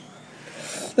fine.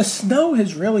 The snow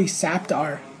has really sapped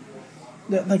our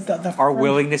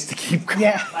willingness to keep going.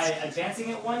 Yeah. Advancing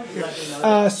it one, you let me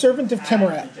know. Servant of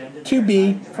Timuret,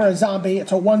 2B for a zombie.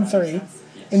 It's a 1/3.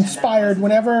 Inspired.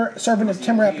 Whenever Servant of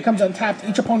Timuret becomes untapped,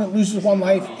 each opponent loses 1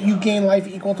 life. You gain life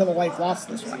equal to the life lost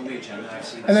this way.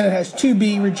 And then it has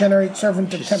 2B, regenerate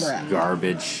Servant of Timuret.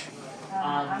 Garbage.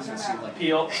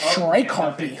 Peel. Shrike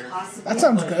Harpy. That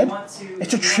sounds good.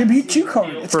 It's a tribute 2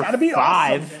 card. It's For got to be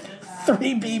 5. awesome.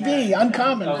 3BB,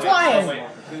 uncommon, flying.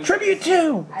 Tribute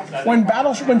 2.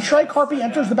 When Shrike Harpy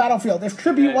enters the battlefield, if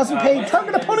tribute wasn't paid,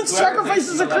 target opponent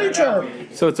sacrifices a creature.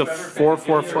 So it's a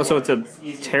 4/4. So it's a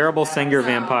terrible Sengir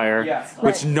vampire,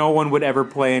 which no one would ever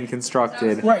play in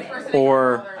Constructed. Right.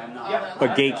 Or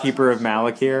a Gatekeeper of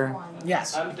Malakir.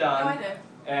 Yes. I'm done.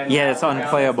 Yeah, it's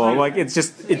unplayable. Like it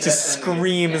just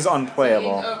screams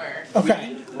unplayable.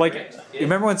 Okay. Like, you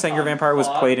remember when Sengir Vampire was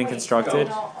played and constructed?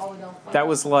 That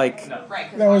was like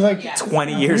That was like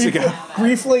 20 years ago.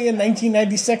 Briefly in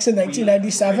 1996 and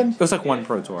 1997. It was like one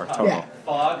Pro Tour total.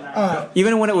 Yeah.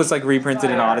 Even when it was like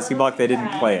reprinted in Odyssey Block, they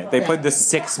didn't play it. They played the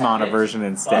 6 mana version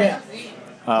instead.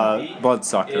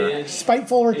 Bloodsucker.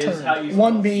 Spiteful Return.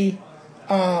 1B.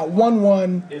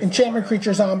 1/1. Enchantment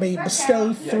creature zombie.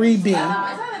 Bestow 3B.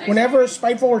 Whenever a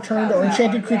Spiteful Return or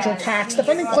enchanted creature attacks,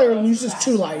 defending player loses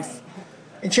 2 life.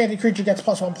 Enchanted creature gets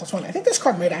 +1/+1. I think this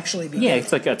card might actually be Yeah, good.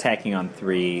 it's like attacking on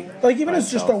 3. Like, even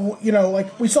as just a,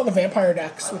 like, we saw the vampire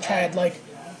decks, which had, like,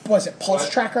 was it Pulse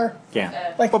Tracker?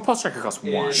 Yeah. Like, Well, Pulse Tracker costs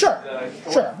 1. Sure.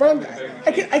 But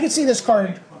I could see this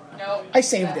card. I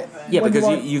saved it. Yeah, When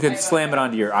because you can slam it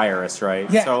onto your Iris, right?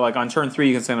 Yeah. So, like, on turn 3,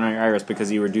 you can slam it on your Iris because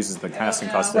he reduces the casting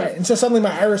cost. Right, and so suddenly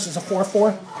my Iris is a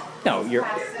 4/4. No,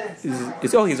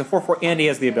 he's a 4/4, and he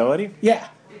has the ability? Yeah.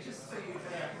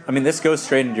 I mean, this goes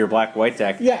straight into your black-white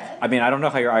deck. Yeah. I mean, I don't know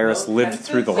how your Iris lived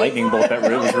through the lightning bolt that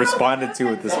was responded to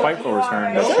with the Spiteful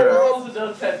Return, but sure.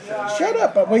 Shut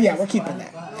up. But, well, yeah, we're keeping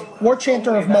that. War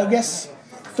Chanter of Mogus.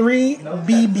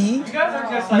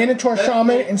 3BB. Minotaur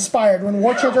Shaman. Inspired. When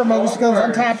War Chanter of Mogus goes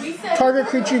untapped, target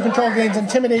creature you control gains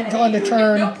Intimidate until end of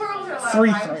turn.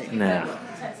 3/3. Nah.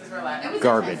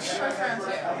 Garbage.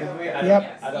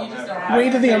 Yep.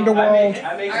 Raid of the Underworld.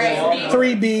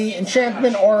 3B.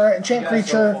 Enchantment Aura. Enchant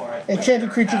creature.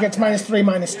 Enchanted creature gets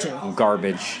 -3/-2.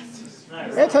 Garbage. I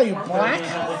gotta tell you, black,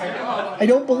 I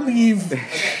don't believe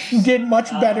you did much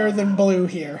better than blue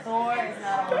here.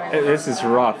 This is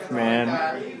rough, man.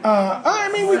 I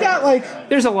mean, we got like...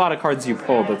 There's a lot of cards you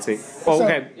pulled, let's see. Well, So-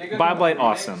 okay. Bioblight,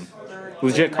 awesome.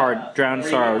 Legit card. Drowned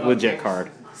Sorrow, legit card.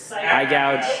 Eye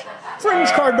Gouge, Fringe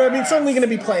card, but I mean, certainly going to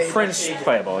be played. French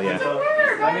playable, yeah.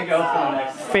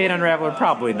 Fate Unraveler,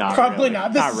 probably not. Probably really.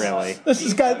 not. Not really.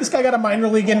 This guy got a minor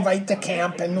league invite to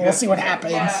camp, and we'll see what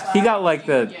happens. He got like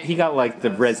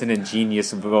the resident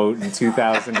genius vote in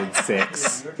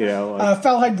 2006. You know. Like,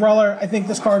 Fellhide Brawler, I think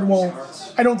this card will...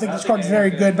 I don't think this card's very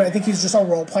good, but I think he's just a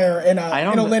role player in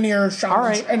a linear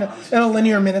strategy, in a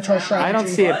linear Minotaur strategy. I don't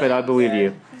see it, but I believe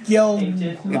you. Guild...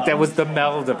 That was the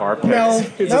meld of our picks. Meld.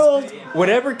 It's Meld. just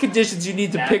whatever conditions you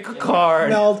need to pick a card.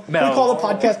 Meld. We call the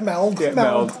podcast Meld. Yeah,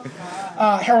 Meld.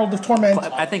 Herald of Torment.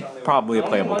 I think probably a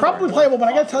playable Probably card. playable, but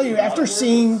I gotta tell you, after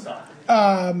seeing...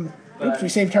 we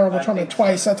saved Herald of Torment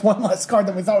twice. That's one less card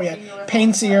than we thought we had.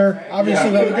 Painseer,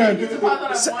 obviously very good.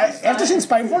 So, after seeing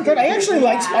Spiteful Return, I actually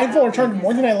like Spiteful Return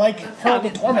more than I like Herald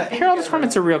of Torment. Herald of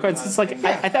Torment's a real card. It's like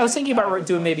I was thinking about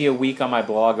doing maybe a week on my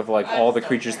blog of like all the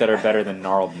creatures that are better than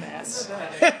Gnarled Mass.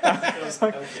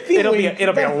 It'll be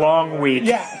a long week.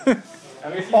 Yeah.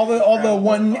 all the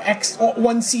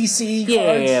 1CC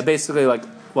cards. Yeah. Basically,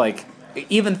 like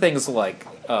even things like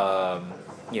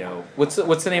what's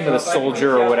the name of the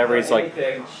soldier or whatever? He's like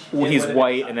he's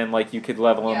white, and then like you could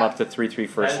level him up to 3/3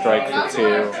 first strike for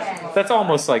 2. That's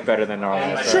almost like better than Gnarled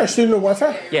Mass. Sure, Student of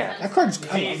Warfare. Yeah. That card's.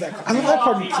 I love that card. I love that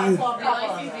card in Cube.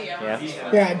 Yeah.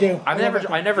 Yeah, I do.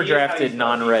 I never drafted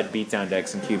non-red beatdown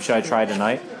decks in Cube. Should I try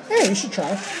tonight? Hey, you should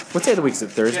try. What day of the week is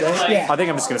it? Thursday? Yeah. I think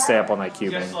I'm just gonna stay up all night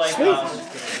cubing. Sweet.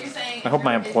 I hope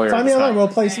my employer. Find me does online.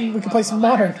 not- We can play some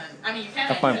Modern. I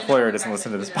hope my employer doesn't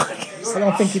listen to this podcast. I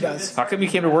don't think he does. How come you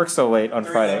came to work so late on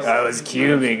Friday? I was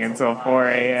cubing until 4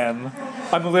 a.m.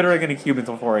 I'm literally gonna cube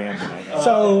until 4 a.m. tonight.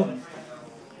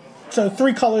 So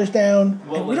 3 colors down,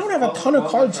 and we don't have a ton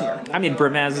of cards here. I mean,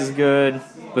 Brimaz is good.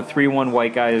 The 3/1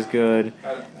 white guy is good.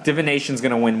 Divination's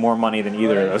gonna win more money than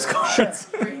either of those cards.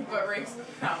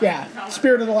 Yeah,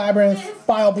 Spirit of the Labyrinth,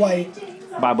 Bile Blight.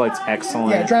 Boblight's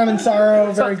excellent. Yeah, Drown in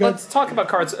Sorrow, very good. Let's talk about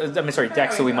cards.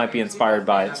 Decks that we might be inspired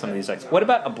by some of these decks. What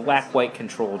about a black-white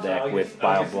control deck with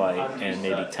Bile Blight and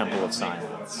maybe Temple of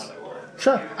Silence?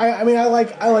 Sure. I mean, I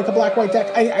like a black-white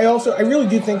deck. I really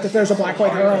do think that there's a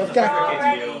black-white heroic deck.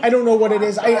 I don't know what it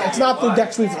is. It's not the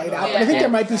decks we've laid out, but I think there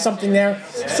might be something there.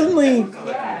 Certainly,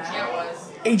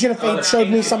 Agent of Fate showed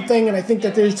me something, and I think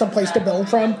that there's some place to build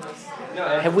from.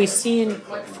 Have we seen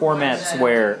formats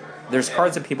where there's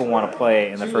cards that people want to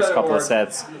play in the first couple of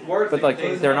sets, but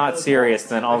like they're not serious,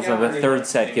 then all of a sudden the third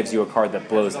set gives you a card that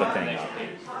blows the thing up?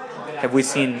 Have we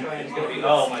seen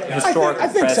historical I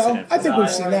think so. precedent? I think we've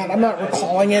seen that. I'm not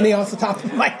recalling any off the top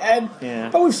of my head,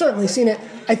 but we've certainly seen it.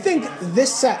 I think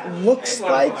this set looks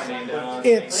like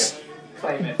it's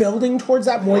building towards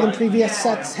that more than previous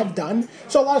sets have done.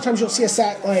 So a lot of times you'll see a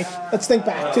set like, let's think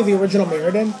back to the original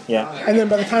Mirrodin. Yeah. And then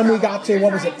by the time we got to,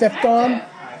 what was it, Fifth Dawn?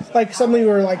 Like suddenly we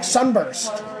were like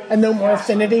Sunburst and no more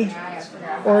Affinity.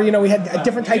 Or, we had a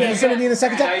different type of Affinity in the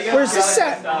second set. Whereas this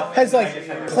set has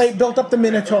built up the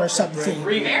Minotaur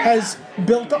sub-theme. Has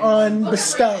built on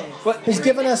Bestow. Has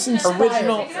given us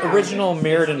Inspire. Original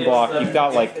Mirrodin block, you've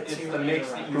got like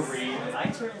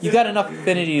you got enough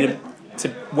affinity to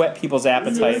whet people's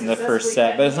appetite in the first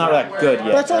set, but it's not that good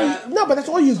yet. But that's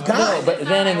all you got. No, but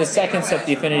then in the second set,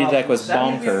 the affinity deck was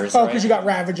bonkers. Oh, because you got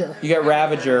Ravager. You got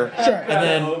Ravager, Sure. and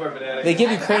then they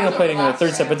give you cranial plating in the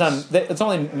third set, but it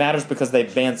only matters because they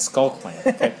banned Skull Clan.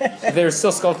 Okay? If there's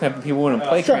still Skull Clan, people wouldn't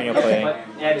play Sure, cranial plating.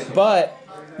 But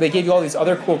they gave you all these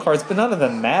other cool cards, but none of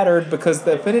them mattered because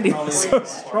the affinity was so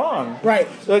strong. Right.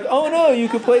 They're like, oh no, you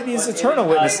could play these Eternal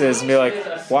Witnesses, and be like,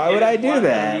 why would I do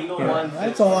that? You know?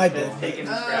 That's all I did.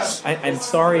 I'm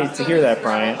sorry to hear that,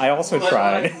 Brian. I also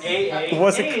tried. It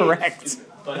wasn't correct.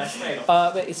 So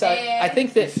I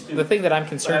think that the thing that I'm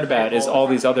concerned about is all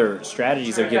these other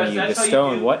strategies they're giving you,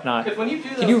 bestow and whatnot.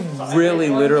 Can you really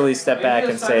literally step back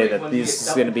and say that this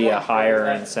is going to be a higher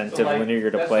incentive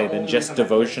linear to play than just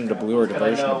devotion to blue or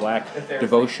devotion to black,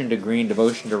 devotion to green,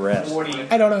 devotion to red?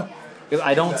 I don't know. Because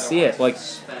I don't see it. Like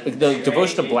the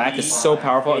devotion to black is so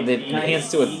powerful, and they've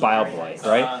enhanced it with Bile Blight,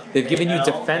 right? They've given you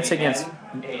defense against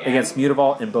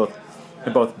Mutavault in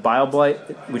both Bile Blight,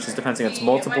 which is defense against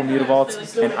multiple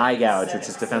Mutavaults, and Eye Gouge, which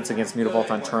is defense against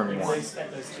Mutavault on turn 1.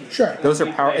 Sure. Those are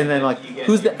power. And then, like,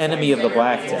 who's the enemy of the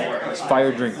black deck?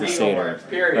 Fire Drink Crusader,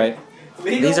 right?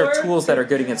 These are tools that are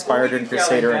good against Fire Drink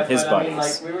Crusader and his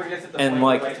buddies. And,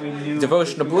 like,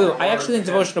 Devotion to Blue, I actually think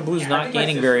Devotion to Blue is not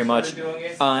gaining very much.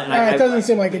 It doesn't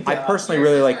seem like it. I personally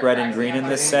really like red and green in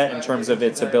this set in terms of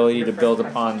its ability to build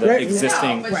upon the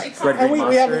existing red And green we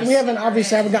monsters. haven't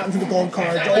obviously gotten to the gold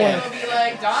cards.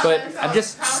 But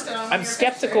I'm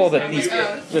skeptical that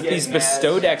these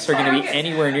bestow decks are going to be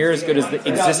anywhere near as good as the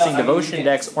existing devotion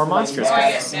decks or monstrous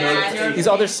decks. These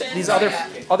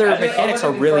other mechanics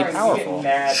are really powerful.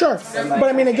 Sure, but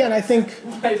I mean, again, I think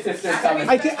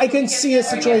I can see a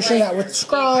situation that with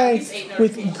Scry,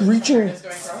 with reaching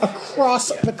across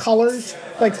the colors,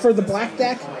 like for the black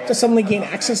deck, to suddenly gain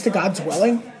access to God's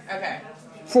Willing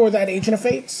for that Agent of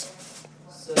Fates,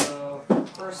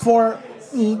 for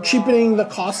cheapening the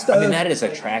cost of. I mean, that is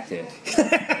attractive.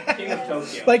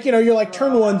 Like, you're like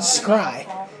turn 1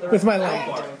 Scry with my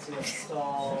land.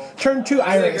 Turn 2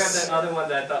 Iris. Another one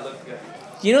that I thought looked good.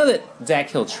 You know that Zach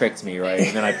Hill tricked me, right?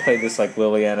 And then I played this like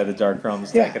Liliana the Dark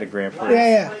Realms deck at a Grand Prix.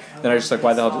 Yeah. Then I was just like,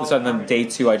 why the hell? So then day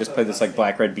 2, I just played this like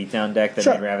black-red beatdown deck that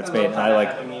made Rabbits made, and I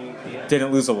like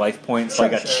didn't lose a life point, so I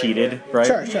got cheated, right?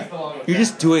 Sure. You're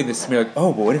just doing this, and you're like,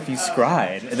 oh, but what if you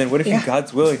scryed? And then what if you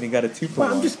God's Willing and you got a 2-for-1?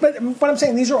 Well, but I'm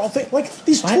saying these are all things, like,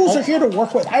 these tools are here to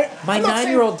work with. My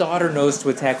 9-year-old daughter knows to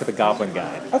attack with a Goblin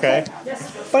Guide, okay?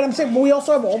 But I'm saying, we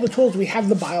also have all the tools. We have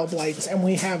the Bile Blights, and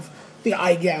we have the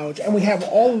Eye Gouge, and we have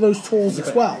all of those tools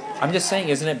as well. I'm just saying,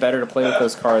 isn't it better to play with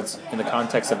those cards in the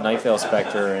context of Nightveil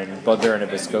Spectre and Blood Baron of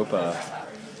Viscopa?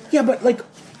 Yeah, but, like,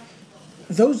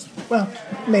 those, well,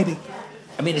 maybe.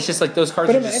 I mean, it's just like those cards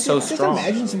are just so strong. Just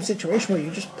imagine some situation where you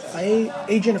just play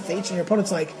Agent of Fates and your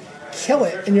opponent's like, kill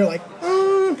it, and you're like,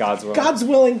 God's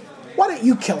willing. Why don't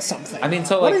you kill something? I mean,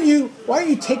 so why don't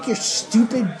you take your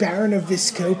stupid Baron of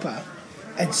Viscopa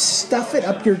and stuff it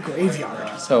up your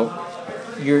graveyard? So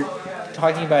you're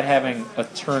talking about having a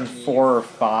turn 4 or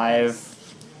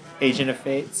 5 Agent of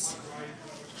Fates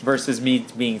versus me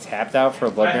being tapped out for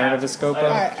a Blood Baron of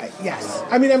Viscopa? Yes.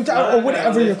 I mean, or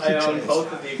whatever your creature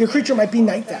is. Your creature might be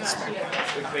Nightveil Spectre.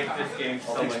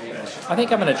 I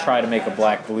think I'm going to try to make a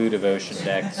black-blue devotion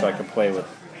deck so I can play with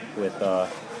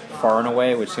Far and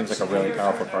Away, which seems like a really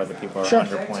powerful card that people are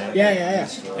underplaying. Yeah.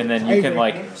 And then you can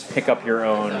like pick up your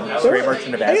own Grey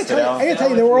Merchant of Asphodel. I gotta tell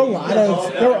you, there were a lot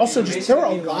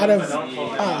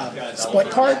of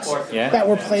split cards that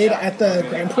were played at the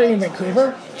Grand Prix in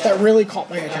Vancouver that really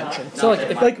caught my attention. So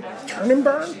like Turn and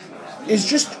Burn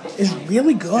is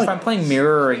really good. If I'm playing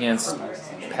Mirror against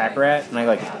Pack Rat and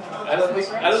I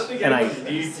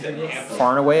far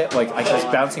and away, like I guess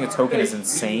bouncing a token is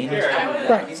insane.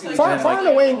 Right, far and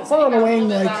away,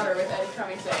 like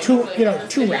two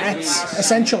rats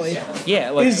essentially.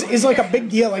 Yeah, like is like a big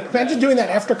deal. Like imagine doing that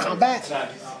after combat.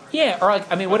 Yeah, or like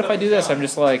what if I do this? I'm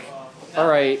just like, all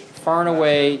right, far and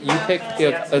away, you pick.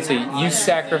 Let's see, you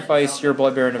sacrifice your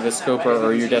Blood Baron of Viscopa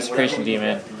or your Desecration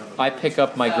Demon. I pick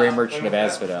up my Grey Merchant of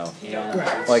Asphodel.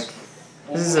 Right. Like.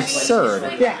 This is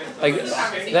absurd. Yeah. Like,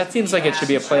 that seems like it should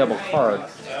be a playable card.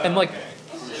 And, like,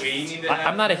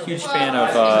 I'm not a huge fan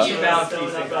of,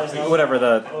 whatever,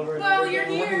 the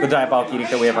Diabolic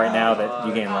Edict that we have right now that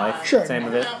you gain life. Sure. What's the name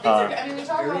of it?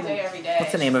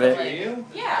 What's the name of it?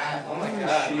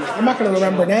 I'm not going to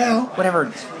remember now.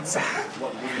 Whatever.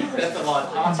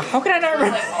 How can I not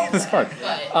remember this card?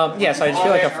 So I just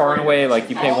feel like a far and away, like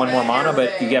you pay 1 more mana,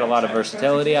 but you get a lot of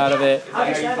versatility out of it.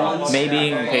 Maybe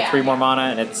you pay 3 more mana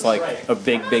and it's like a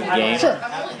big game. Sure.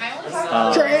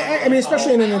 Sure, I mean,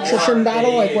 especially in an attrition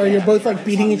battle, like where you're both like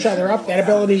beating each other up, that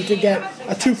ability to get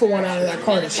a 2-for-1 out of that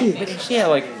card is huge. Yeah,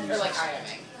 like,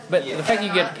 but the fact you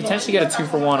potentially get a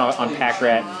 2-for-1 on Pack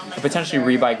Rat and potentially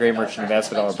rebuy Grey Merchant and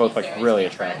Asphodel are both like really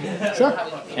attractive. Sure.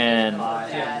 And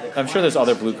I'm sure there's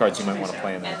other blue cards you might want to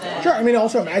play in there. Sure, I mean,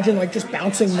 also imagine like just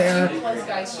bouncing their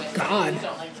God.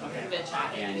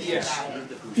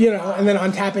 You know, and then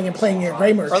untapping and playing your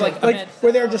Grey Merchant. Or like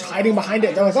where they're just hiding behind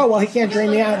it. They're like, oh, well, he can't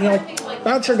drain me out. And you're like,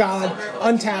 bounce your God,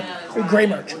 untap, Grey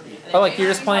Merchant. Or like you're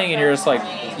just playing and you're just like,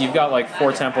 you've got like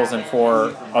 4 temples and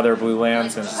 4 other blue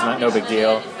lands and it's no big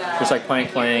deal. Just like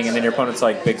playing, and then your opponent's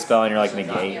like big spell and you're like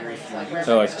negate.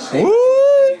 They're like,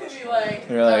 what?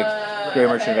 You're like, Grey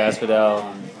Merchant of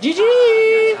Asphodel. GG!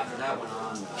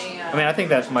 I mean, I think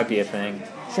that might be a thing.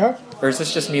 Sure. Or is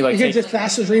this just me like... You can just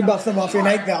fastest rebuff them off your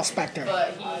Night Veil Spectre.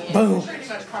 Boom.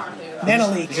 Then a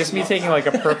leak. It's just me taking like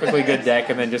a perfectly good deck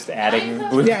and then just adding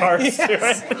blue cards to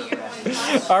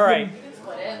it. All right.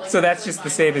 So that's just the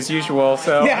same as usual.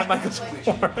 So I'm Michael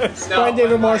Morris. Brian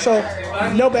David Marshall.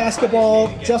 No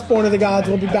basketball. Just Born of the Gods.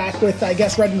 We'll be back with, I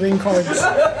guess, red and green cards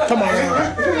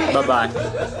tomorrow.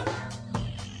 Bye-bye.